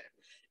information.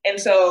 And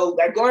so,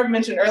 like Gaurav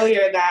mentioned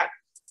earlier, that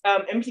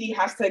MPD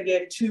has to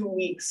give 2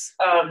 weeks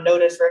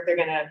notice for if they're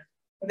gonna.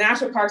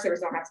 National Park Service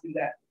don't have to do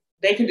that.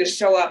 They can just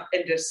show up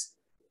and just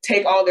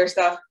take all their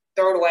stuff,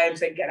 throw it away, and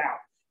say, get out.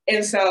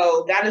 And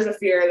so that is a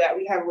fear that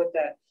we have with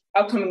the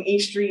upcoming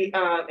East Street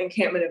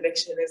encampment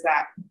eviction, is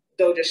that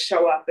they'll just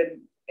show up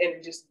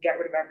and just get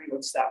rid of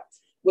everyone's stuff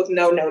with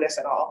no notice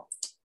at all.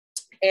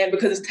 And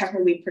because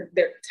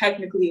they're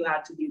technically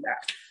allowed to do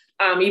that.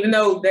 Even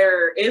though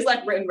there is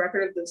like written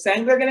record of them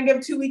saying they're gonna give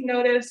 2-week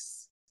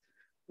notice.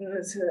 When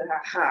is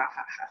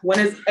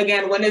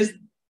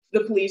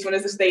the police, when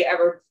has the state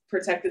ever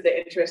protected the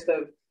interest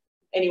of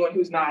anyone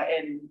who's not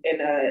in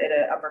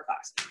an upper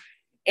class?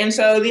 And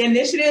so the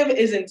initiative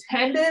is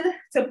intended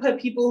to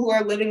put people who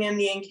are living in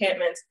the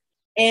encampments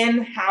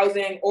in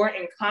housing or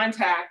in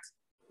contact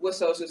with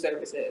social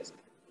services.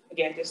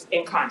 Again, just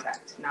in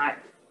contact, not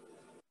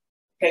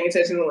paying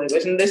attention to the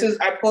language. And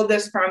I pulled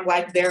this from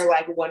like their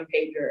like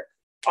 1-pager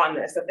on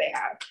this that they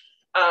have.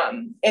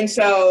 And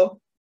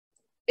so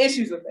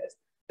issues with this.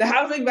 The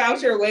housing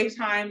voucher wait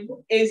time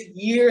is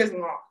years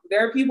long.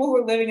 There are people who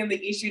are living in the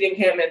East Street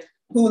encampment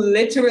who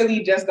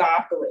literally just got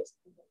off the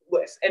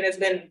list, and it's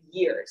been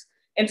years.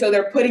 And so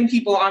they're putting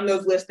people on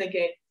those lists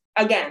thinking,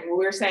 again, what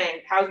we were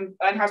saying,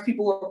 unhoused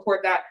people will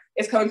report that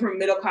it's coming from a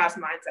middle-class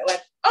mindset.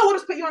 Like, oh, we'll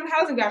just put you on the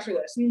housing voucher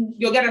list and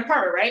you'll get an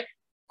apartment, right?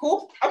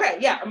 Cool, okay,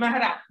 yeah, I'm gonna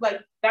head out.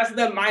 Like, that's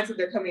the mindset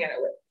they're coming at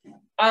it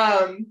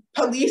with.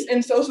 Police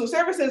and social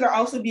services are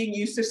also being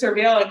used to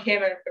surveil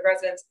encampment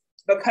residents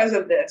because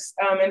of this.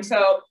 And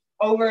so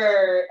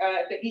over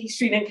the East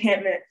Street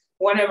encampment,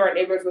 one of our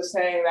neighbors was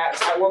saying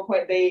that at one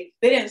point they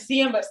didn't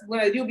see him, but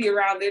when they do be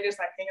around, they're just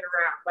like hanging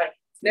around, like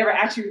never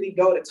actually really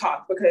go to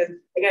talk because,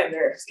 again,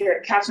 they're scared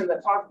of catching the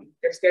talking.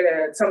 They're scared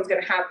that something's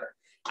gonna happen.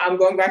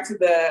 Going back to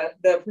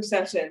the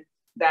perception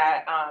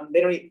that they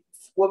don't even,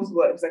 what was it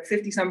was like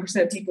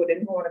 50-some% of people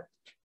didn't want to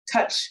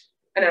touch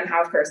an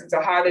unhoused person.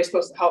 So how are they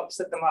supposed to help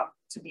set them up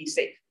to be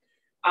safe?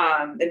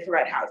 and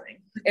provide housing.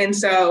 And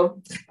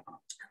so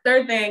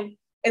third thing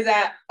is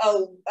that,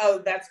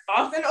 that's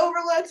often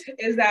overlooked,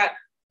 is that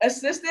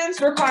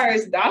assistance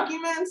requires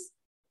documents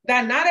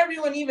that not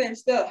everyone even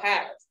still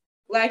has.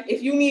 Like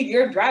if you need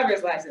your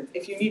driver's license,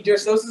 if you need your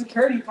social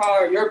security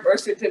card, your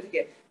birth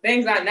certificate,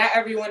 things that not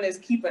everyone is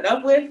keeping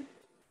up with,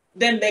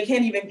 then they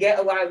can't even get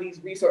a lot of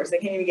these resources. They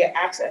can't even get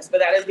access, but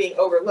that is being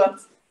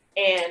overlooked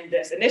in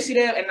this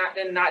initiative,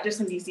 and not just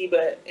in DC,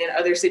 but in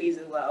other cities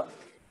as well.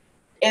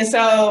 And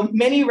so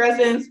many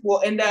residents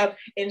will end up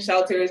in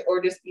shelters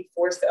or just be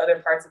forced to other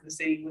parts of the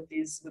city with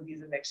these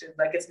evictions.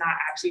 Like it's not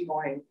actually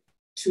going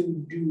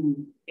to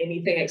do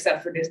anything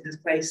except for just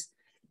displace.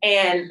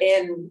 And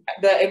in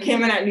the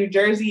encampment at New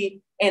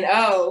Jersey and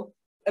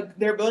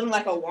they're building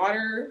like a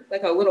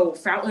little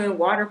fountain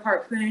water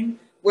park thing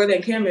where the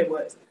encampment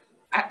was.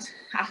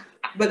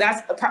 But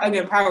that's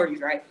again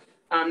priorities, right?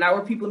 Not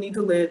where people need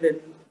to live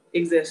and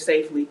exist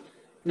safely.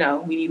 No,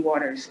 we need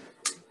waters,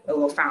 a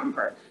little fountain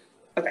park.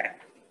 Okay.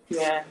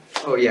 Yeah.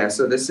 Oh yeah.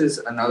 So this is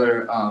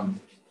another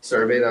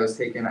survey that was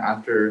taken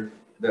after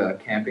the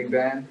camping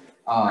ban.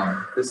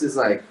 This is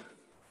like,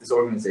 this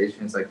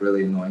organization is like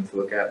really annoying to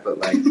look at, but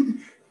like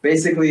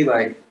basically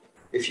like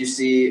if you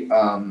see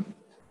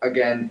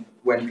again,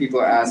 when people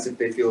are asked if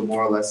they feel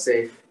more or less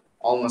safe,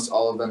 almost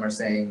all of them are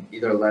saying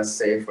either less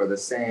safe or the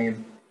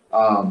same.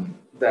 I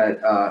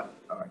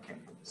can't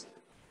do this.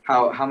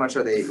 How much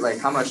are they, like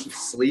how much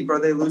sleep are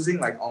they losing?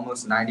 Like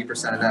almost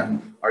 90% of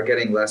them are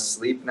getting less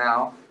sleep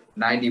now.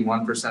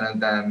 91%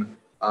 of them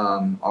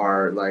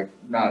are like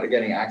not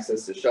getting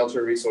access to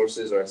shelter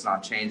resources, or it's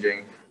not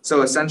changing.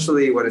 So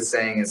essentially what it's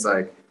saying is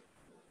like,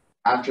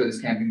 after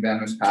this camping ban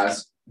was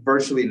passed,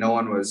 virtually no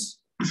one was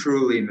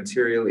truly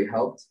materially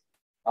helped.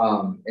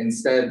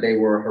 Instead, they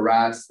were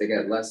harassed, they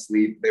get less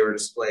sleep, they were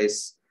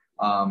displaced,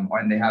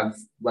 and they have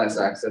less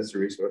access to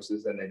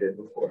resources than they did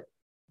before.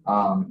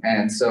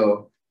 And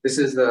so this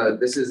is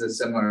a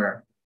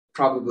similar,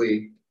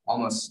 probably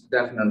almost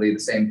definitely the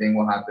same thing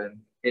will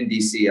happen in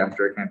DC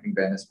after a camping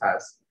ban is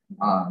passed.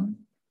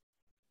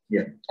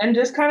 Yeah. And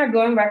just kind of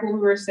going back to what we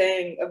were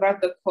saying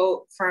about the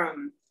quote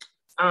from,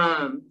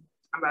 I'm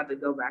about to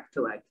go back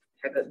to like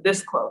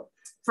this quote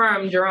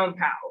from Jerome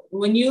Powell.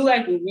 When you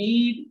like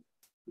read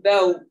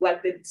the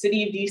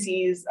city of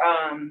DC's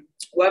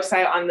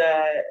website on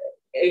the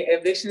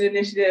eviction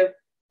initiative,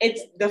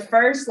 it's the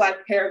first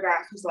like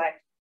paragraph is like,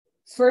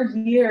 for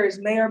years,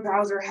 Mayor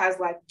Bowser has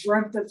like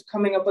dreamt of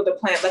coming up with a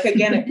plan. Like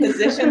again, it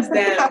positions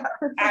them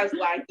as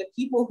like the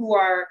people who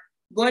are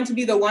going to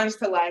be the ones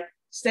to like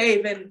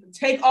save and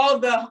take all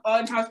the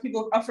unhoused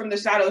people up from the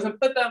shadows and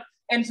put them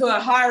into a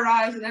high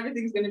rise and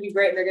everything's going to be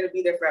great and they're going to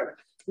be there forever.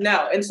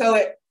 No, and so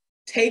it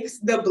takes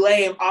the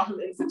blame off of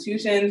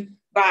institutions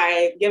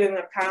by giving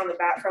them a pat on the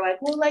back for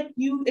like, well, like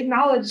you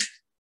acknowledge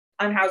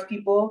unhoused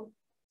people,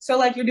 so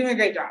like you're doing a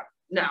great job.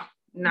 No.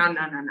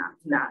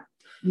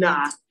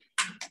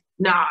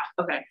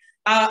 Okay.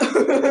 I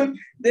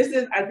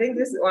think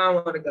this is where I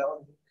want to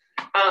go.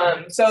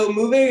 So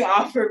moving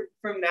off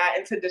from that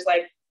into just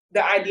like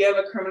the idea of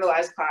a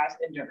criminalized class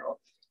in general.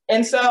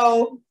 And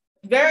so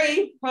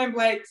very point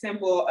blank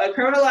simple, a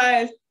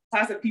criminalized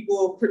class of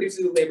people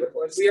produces a labor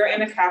force. We are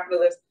in a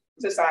capitalist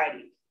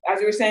society. As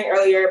we were saying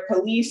earlier,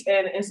 police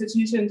and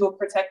institutions will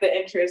protect the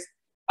interests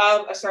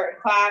of a certain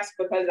class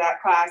because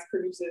that class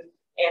produces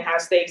and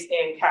has stakes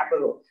in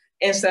capital.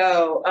 And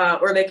so,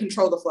 or they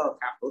control the flow of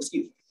capital,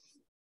 excuse me.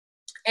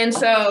 And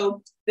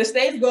so the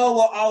state's goal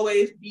will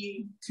always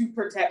be to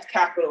protect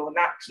capital,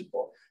 not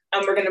people.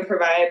 We're going to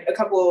provide a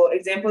couple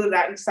examples of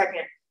that in a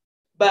second.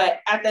 But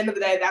at the end of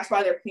the day, that's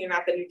why they're cleaning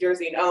out the New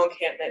Jersey and O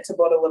encampment to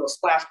build a little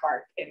splash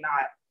park and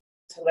not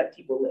to let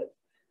people live.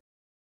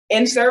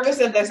 In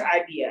service of this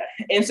idea,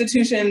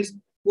 institutions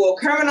will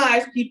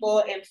criminalize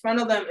people and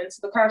funnel them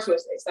into the carceral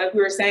states. Like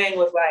we were saying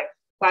with like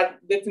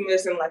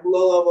victimless and like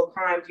low-level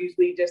crimes,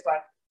 usually just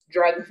like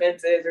drug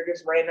offenses or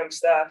just random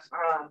stuff.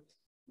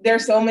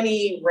 There's so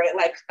many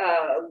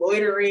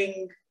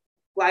loitering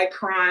like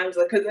crimes,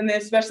 because and then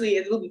especially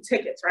it will be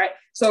tickets, right?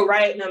 So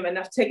writing them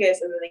enough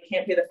tickets and then they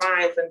can't pay the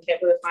fines and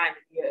can't pay the fine and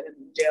get in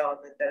jail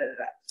and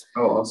da.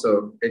 Oh,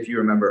 also, if you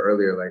remember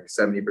earlier, like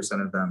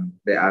 70% of them,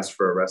 they ask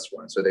for arrest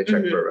warrants, so they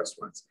check for arrest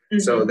warrants.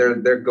 So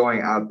they're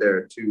going out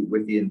there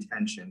with the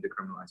intention to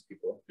criminalize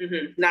people.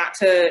 Not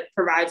to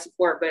provide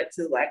support, but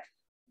to like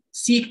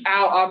seek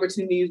out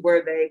opportunities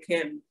where they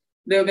can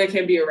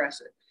be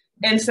arrested.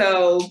 And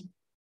so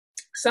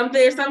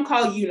there's something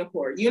called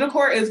Unicorp.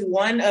 Unicorp is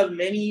one of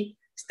many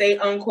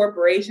state-owned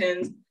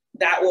corporations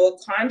that will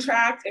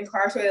contract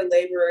incarcerated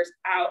laborers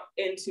out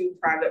into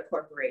private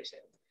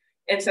corporations.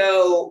 And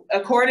so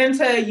according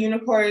to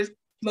Unicorp's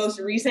most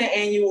recent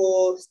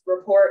annual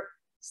report,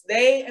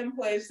 they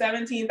employ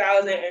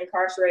 17,000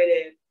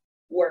 incarcerated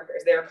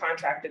workers. They're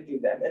contracted through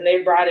them. And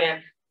they brought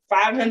in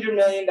 $500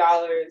 million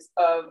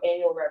of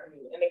annual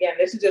revenue. And again,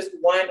 this is just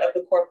one of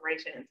the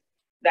corporations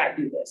that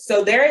do this.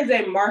 So there is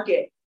a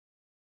market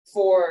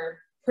for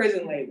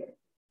prison labor.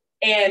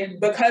 And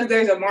because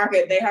there's a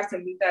market, they have to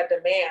meet that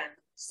demand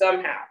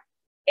somehow.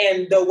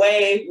 And the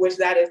way which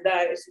that is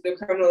done is through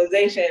the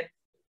criminalization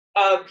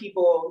of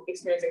people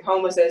experiencing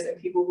homelessness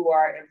and people who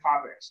are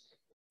impoverished.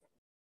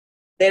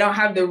 They don't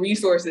have the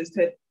resources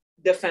to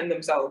defend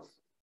themselves.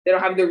 They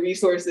don't have the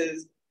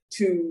resources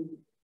to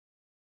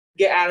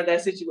get out of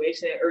that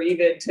situation, or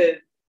even to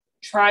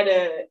try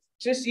to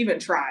just even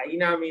try, you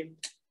know what I mean?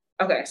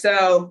 Okay,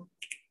 so,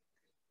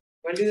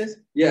 wanna do this?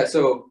 Yeah,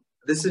 so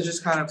this is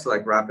just kind of to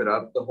like wrap it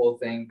up, the whole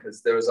thing,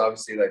 because there was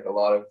obviously like a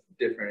lot of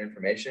different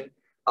information.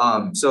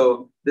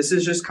 So this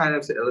is just kind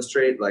of to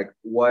illustrate like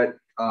what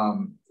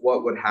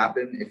would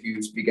happen if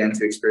you began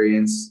to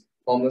experience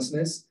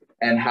homelessness,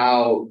 and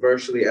how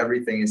virtually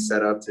everything is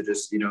set up to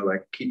just, you know,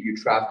 like keep you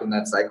trapped in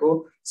that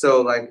cycle.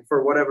 So like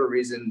for whatever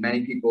reason,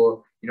 many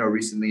people, you know,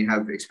 recently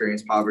have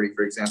experienced poverty,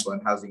 for example,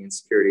 and housing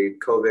insecurity.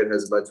 COVID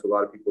has led to a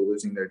lot of people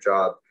losing their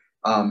job.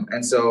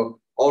 And so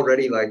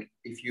already, like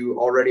if you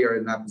already are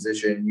in that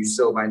position, you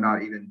still might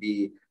not even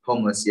be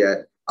homeless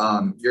yet.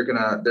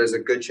 There's a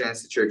good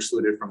chance that you're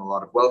excluded from a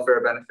lot of welfare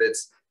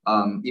benefits.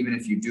 Even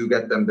if you do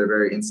get them, they're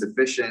very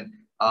insufficient.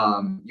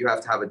 You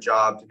have to have a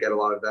job to get a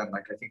lot of them.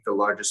 Like I think the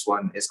largest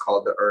one is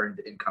called the Earned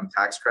Income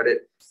Tax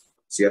Credit.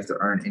 So you have to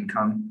earn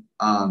income,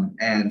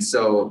 and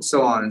so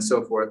on and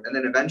so forth. And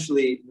then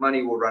eventually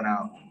money will run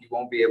out. You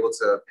won't be able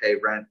to pay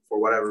rent for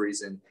whatever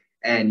reason,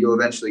 and you'll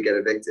eventually get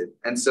evicted.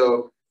 And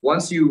so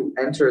once you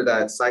enter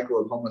that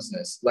cycle of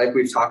homelessness, like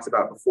we've talked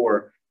about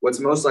before, what's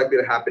most likely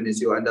to happen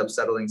is you'll end up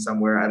settling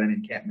somewhere at an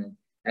encampment,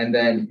 and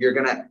then you're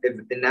gonna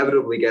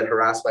inevitably get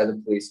harassed by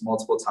the police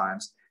multiple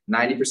times.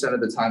 90% of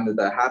the time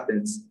that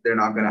happens, they're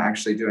not going to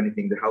actually do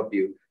anything to help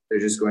you. They're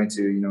just going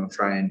to, you know,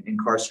 try and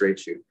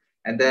incarcerate you.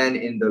 And then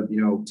in the,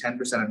 you know,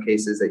 10% of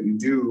cases that you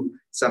do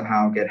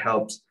somehow get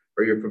helped,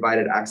 or you're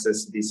provided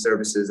access to these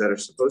services that are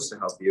supposed to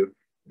help you,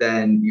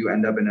 then you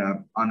end up in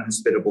an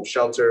unhospitable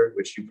shelter,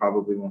 which you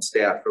probably won't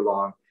stay at for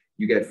long.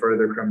 You get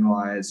further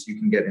criminalized, you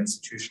can get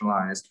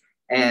institutionalized.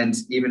 And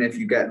even if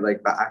you get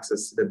like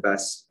access to the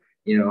best,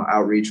 you know,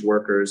 outreach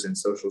workers and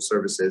social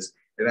services,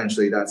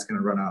 eventually that's going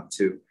to run out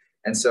too.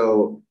 And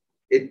so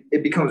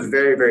it becomes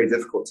very, very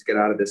difficult to get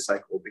out of this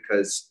cycle,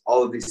 because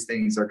all of these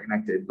things are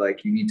connected.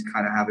 Like you need to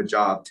kind of have a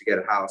job to get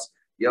a house.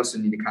 You also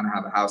need to kind of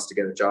have a house to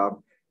get a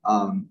job,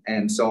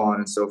 and so on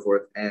and so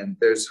forth. And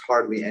there's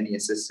hardly any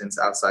assistance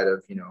outside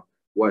of, you know,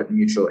 what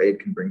mutual aid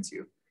can bring to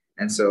you.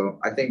 And so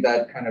I think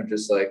that kind of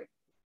just like,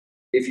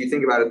 if you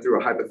think about it through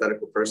a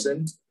hypothetical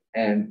person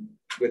and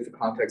with the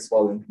context of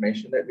all the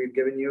information that we've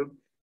given you,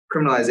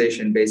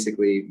 criminalization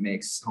basically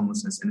makes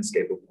homelessness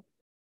inescapable.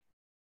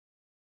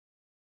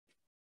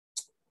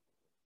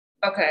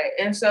 Okay,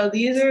 and so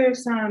these are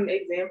some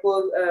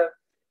examples of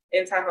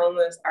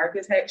anti-homeless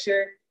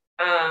architecture.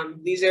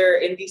 These are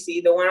in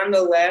DC. The one on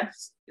the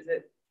left, is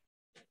it?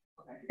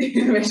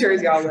 Okay, make sure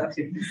it's y'all left.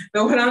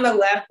 The one on the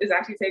left is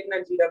actually taken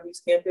on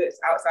GW's campus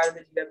outside of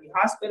the GW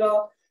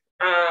hospital,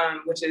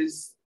 which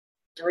is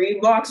 3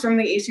 blocks from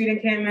the East Street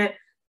encampment.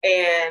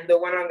 And the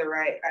one on the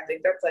right, I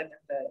think that's like at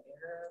the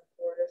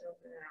airport or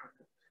something.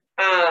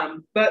 I don't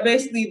know. But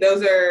basically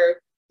those are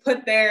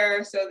put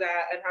there so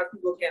that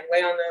people can't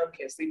lay on them,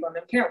 can't sleep on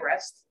them, can't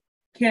rest,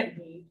 can't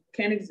be,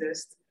 can't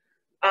exist.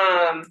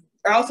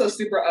 Are also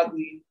super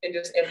ugly and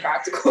just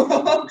impractical.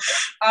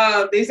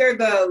 These are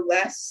the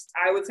less,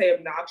 I would say,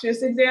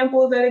 obnoxious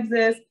examples that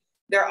exist.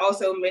 There are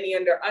also many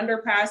under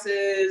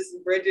underpasses,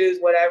 bridges,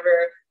 whatever.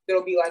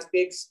 There'll be like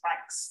big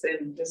spikes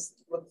and just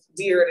looks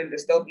weird and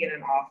dystopian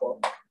and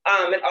awful.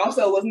 And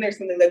also, wasn't there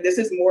something like this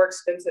is more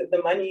expensive?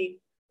 The money,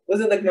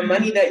 was it like the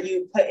money that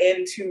you put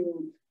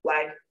into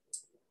like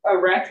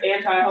erect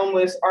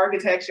anti-homeless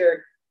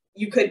architecture,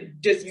 you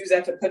could just use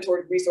that to put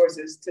towards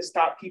resources to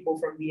stop people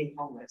from being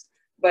homeless.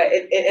 But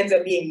it ends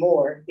up being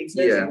more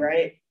expensive,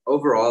 right?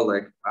 Overall,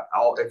 like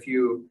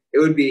it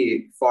would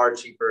be far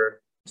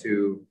cheaper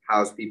to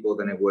house people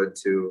than it would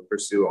to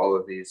pursue all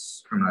of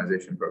these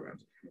criminalization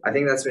programs. I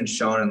think that's been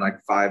shown in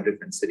like 5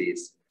 different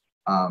cities.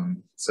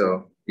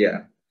 So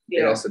yeah,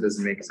 it also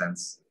doesn't make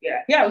sense.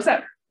 Yeah, what's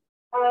up?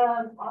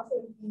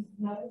 Also, you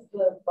notice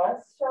the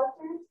bus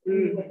shelters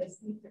with the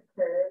steep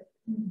curve.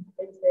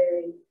 It's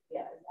very,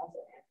 it's also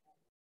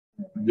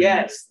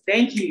Yes,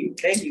 thank you.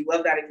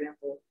 Love that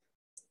example.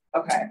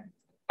 Okay.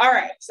 All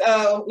right.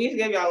 So we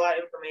gave y'all a lot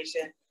of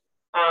information.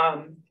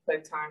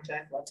 Quick time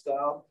check. Let's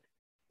go.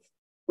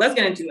 Let's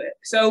get into it.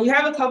 So we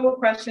have a couple of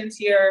questions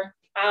here,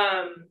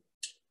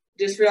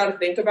 just for y'all to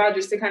think about,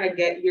 just to kind of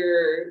get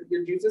your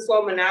juices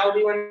flowing. But now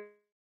we want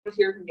to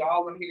hear from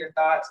y'all. Want to hear your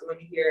thoughts. We want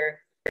to hear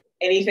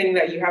anything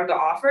that you have to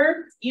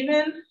offer,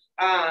 even.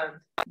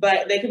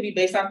 But they could be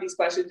based off these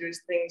questions,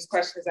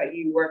 questions that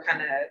you were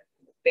kind of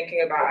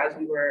thinking about as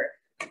we were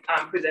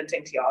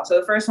presenting to y'all. So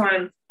the first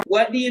one,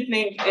 what do you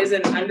think is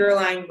an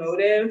underlying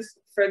motive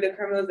for the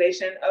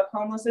criminalization of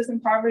homelessness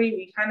and poverty?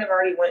 We kind of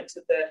already went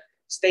to the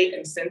state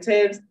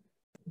incentives,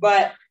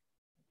 but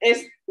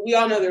we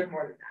all know there's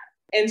more than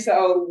that. And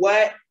so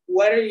what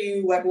are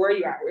you, like, where are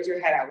you at? Where's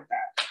your head at with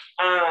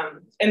that?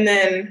 And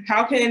then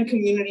how can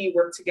community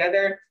work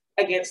together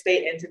against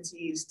state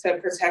entities to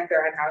protect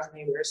their unhoused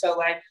neighbors? So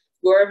like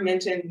Laura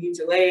mentioned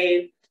mutual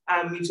aid,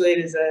 Mutual aid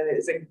is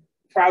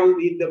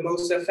probably the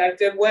most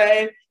effective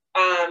way.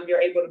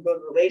 You're able to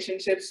build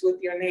relationships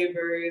with your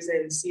neighbors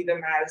and see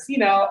them as,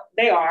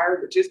 they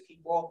are just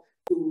people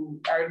who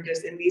are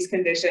just in these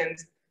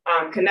conditions,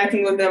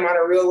 connecting with them on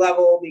a real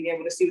level, being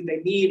able to see what they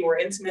need more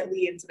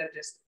intimately instead of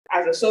just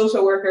as a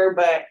social worker.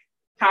 But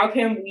how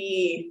can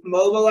we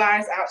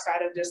mobilize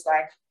outside of just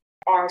like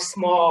our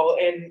small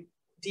and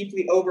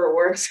deeply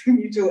overworked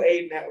mutual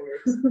aid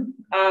networks?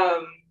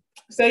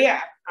 So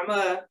yeah, I'm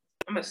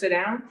gonna sit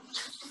down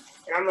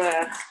and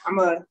I'm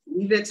gonna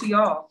leave it to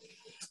y'all.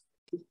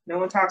 No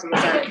one talks, I'm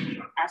gonna start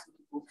asking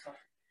people.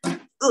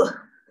 Ugh.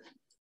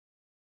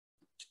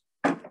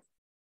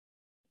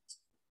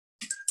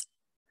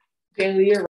 Jaylee,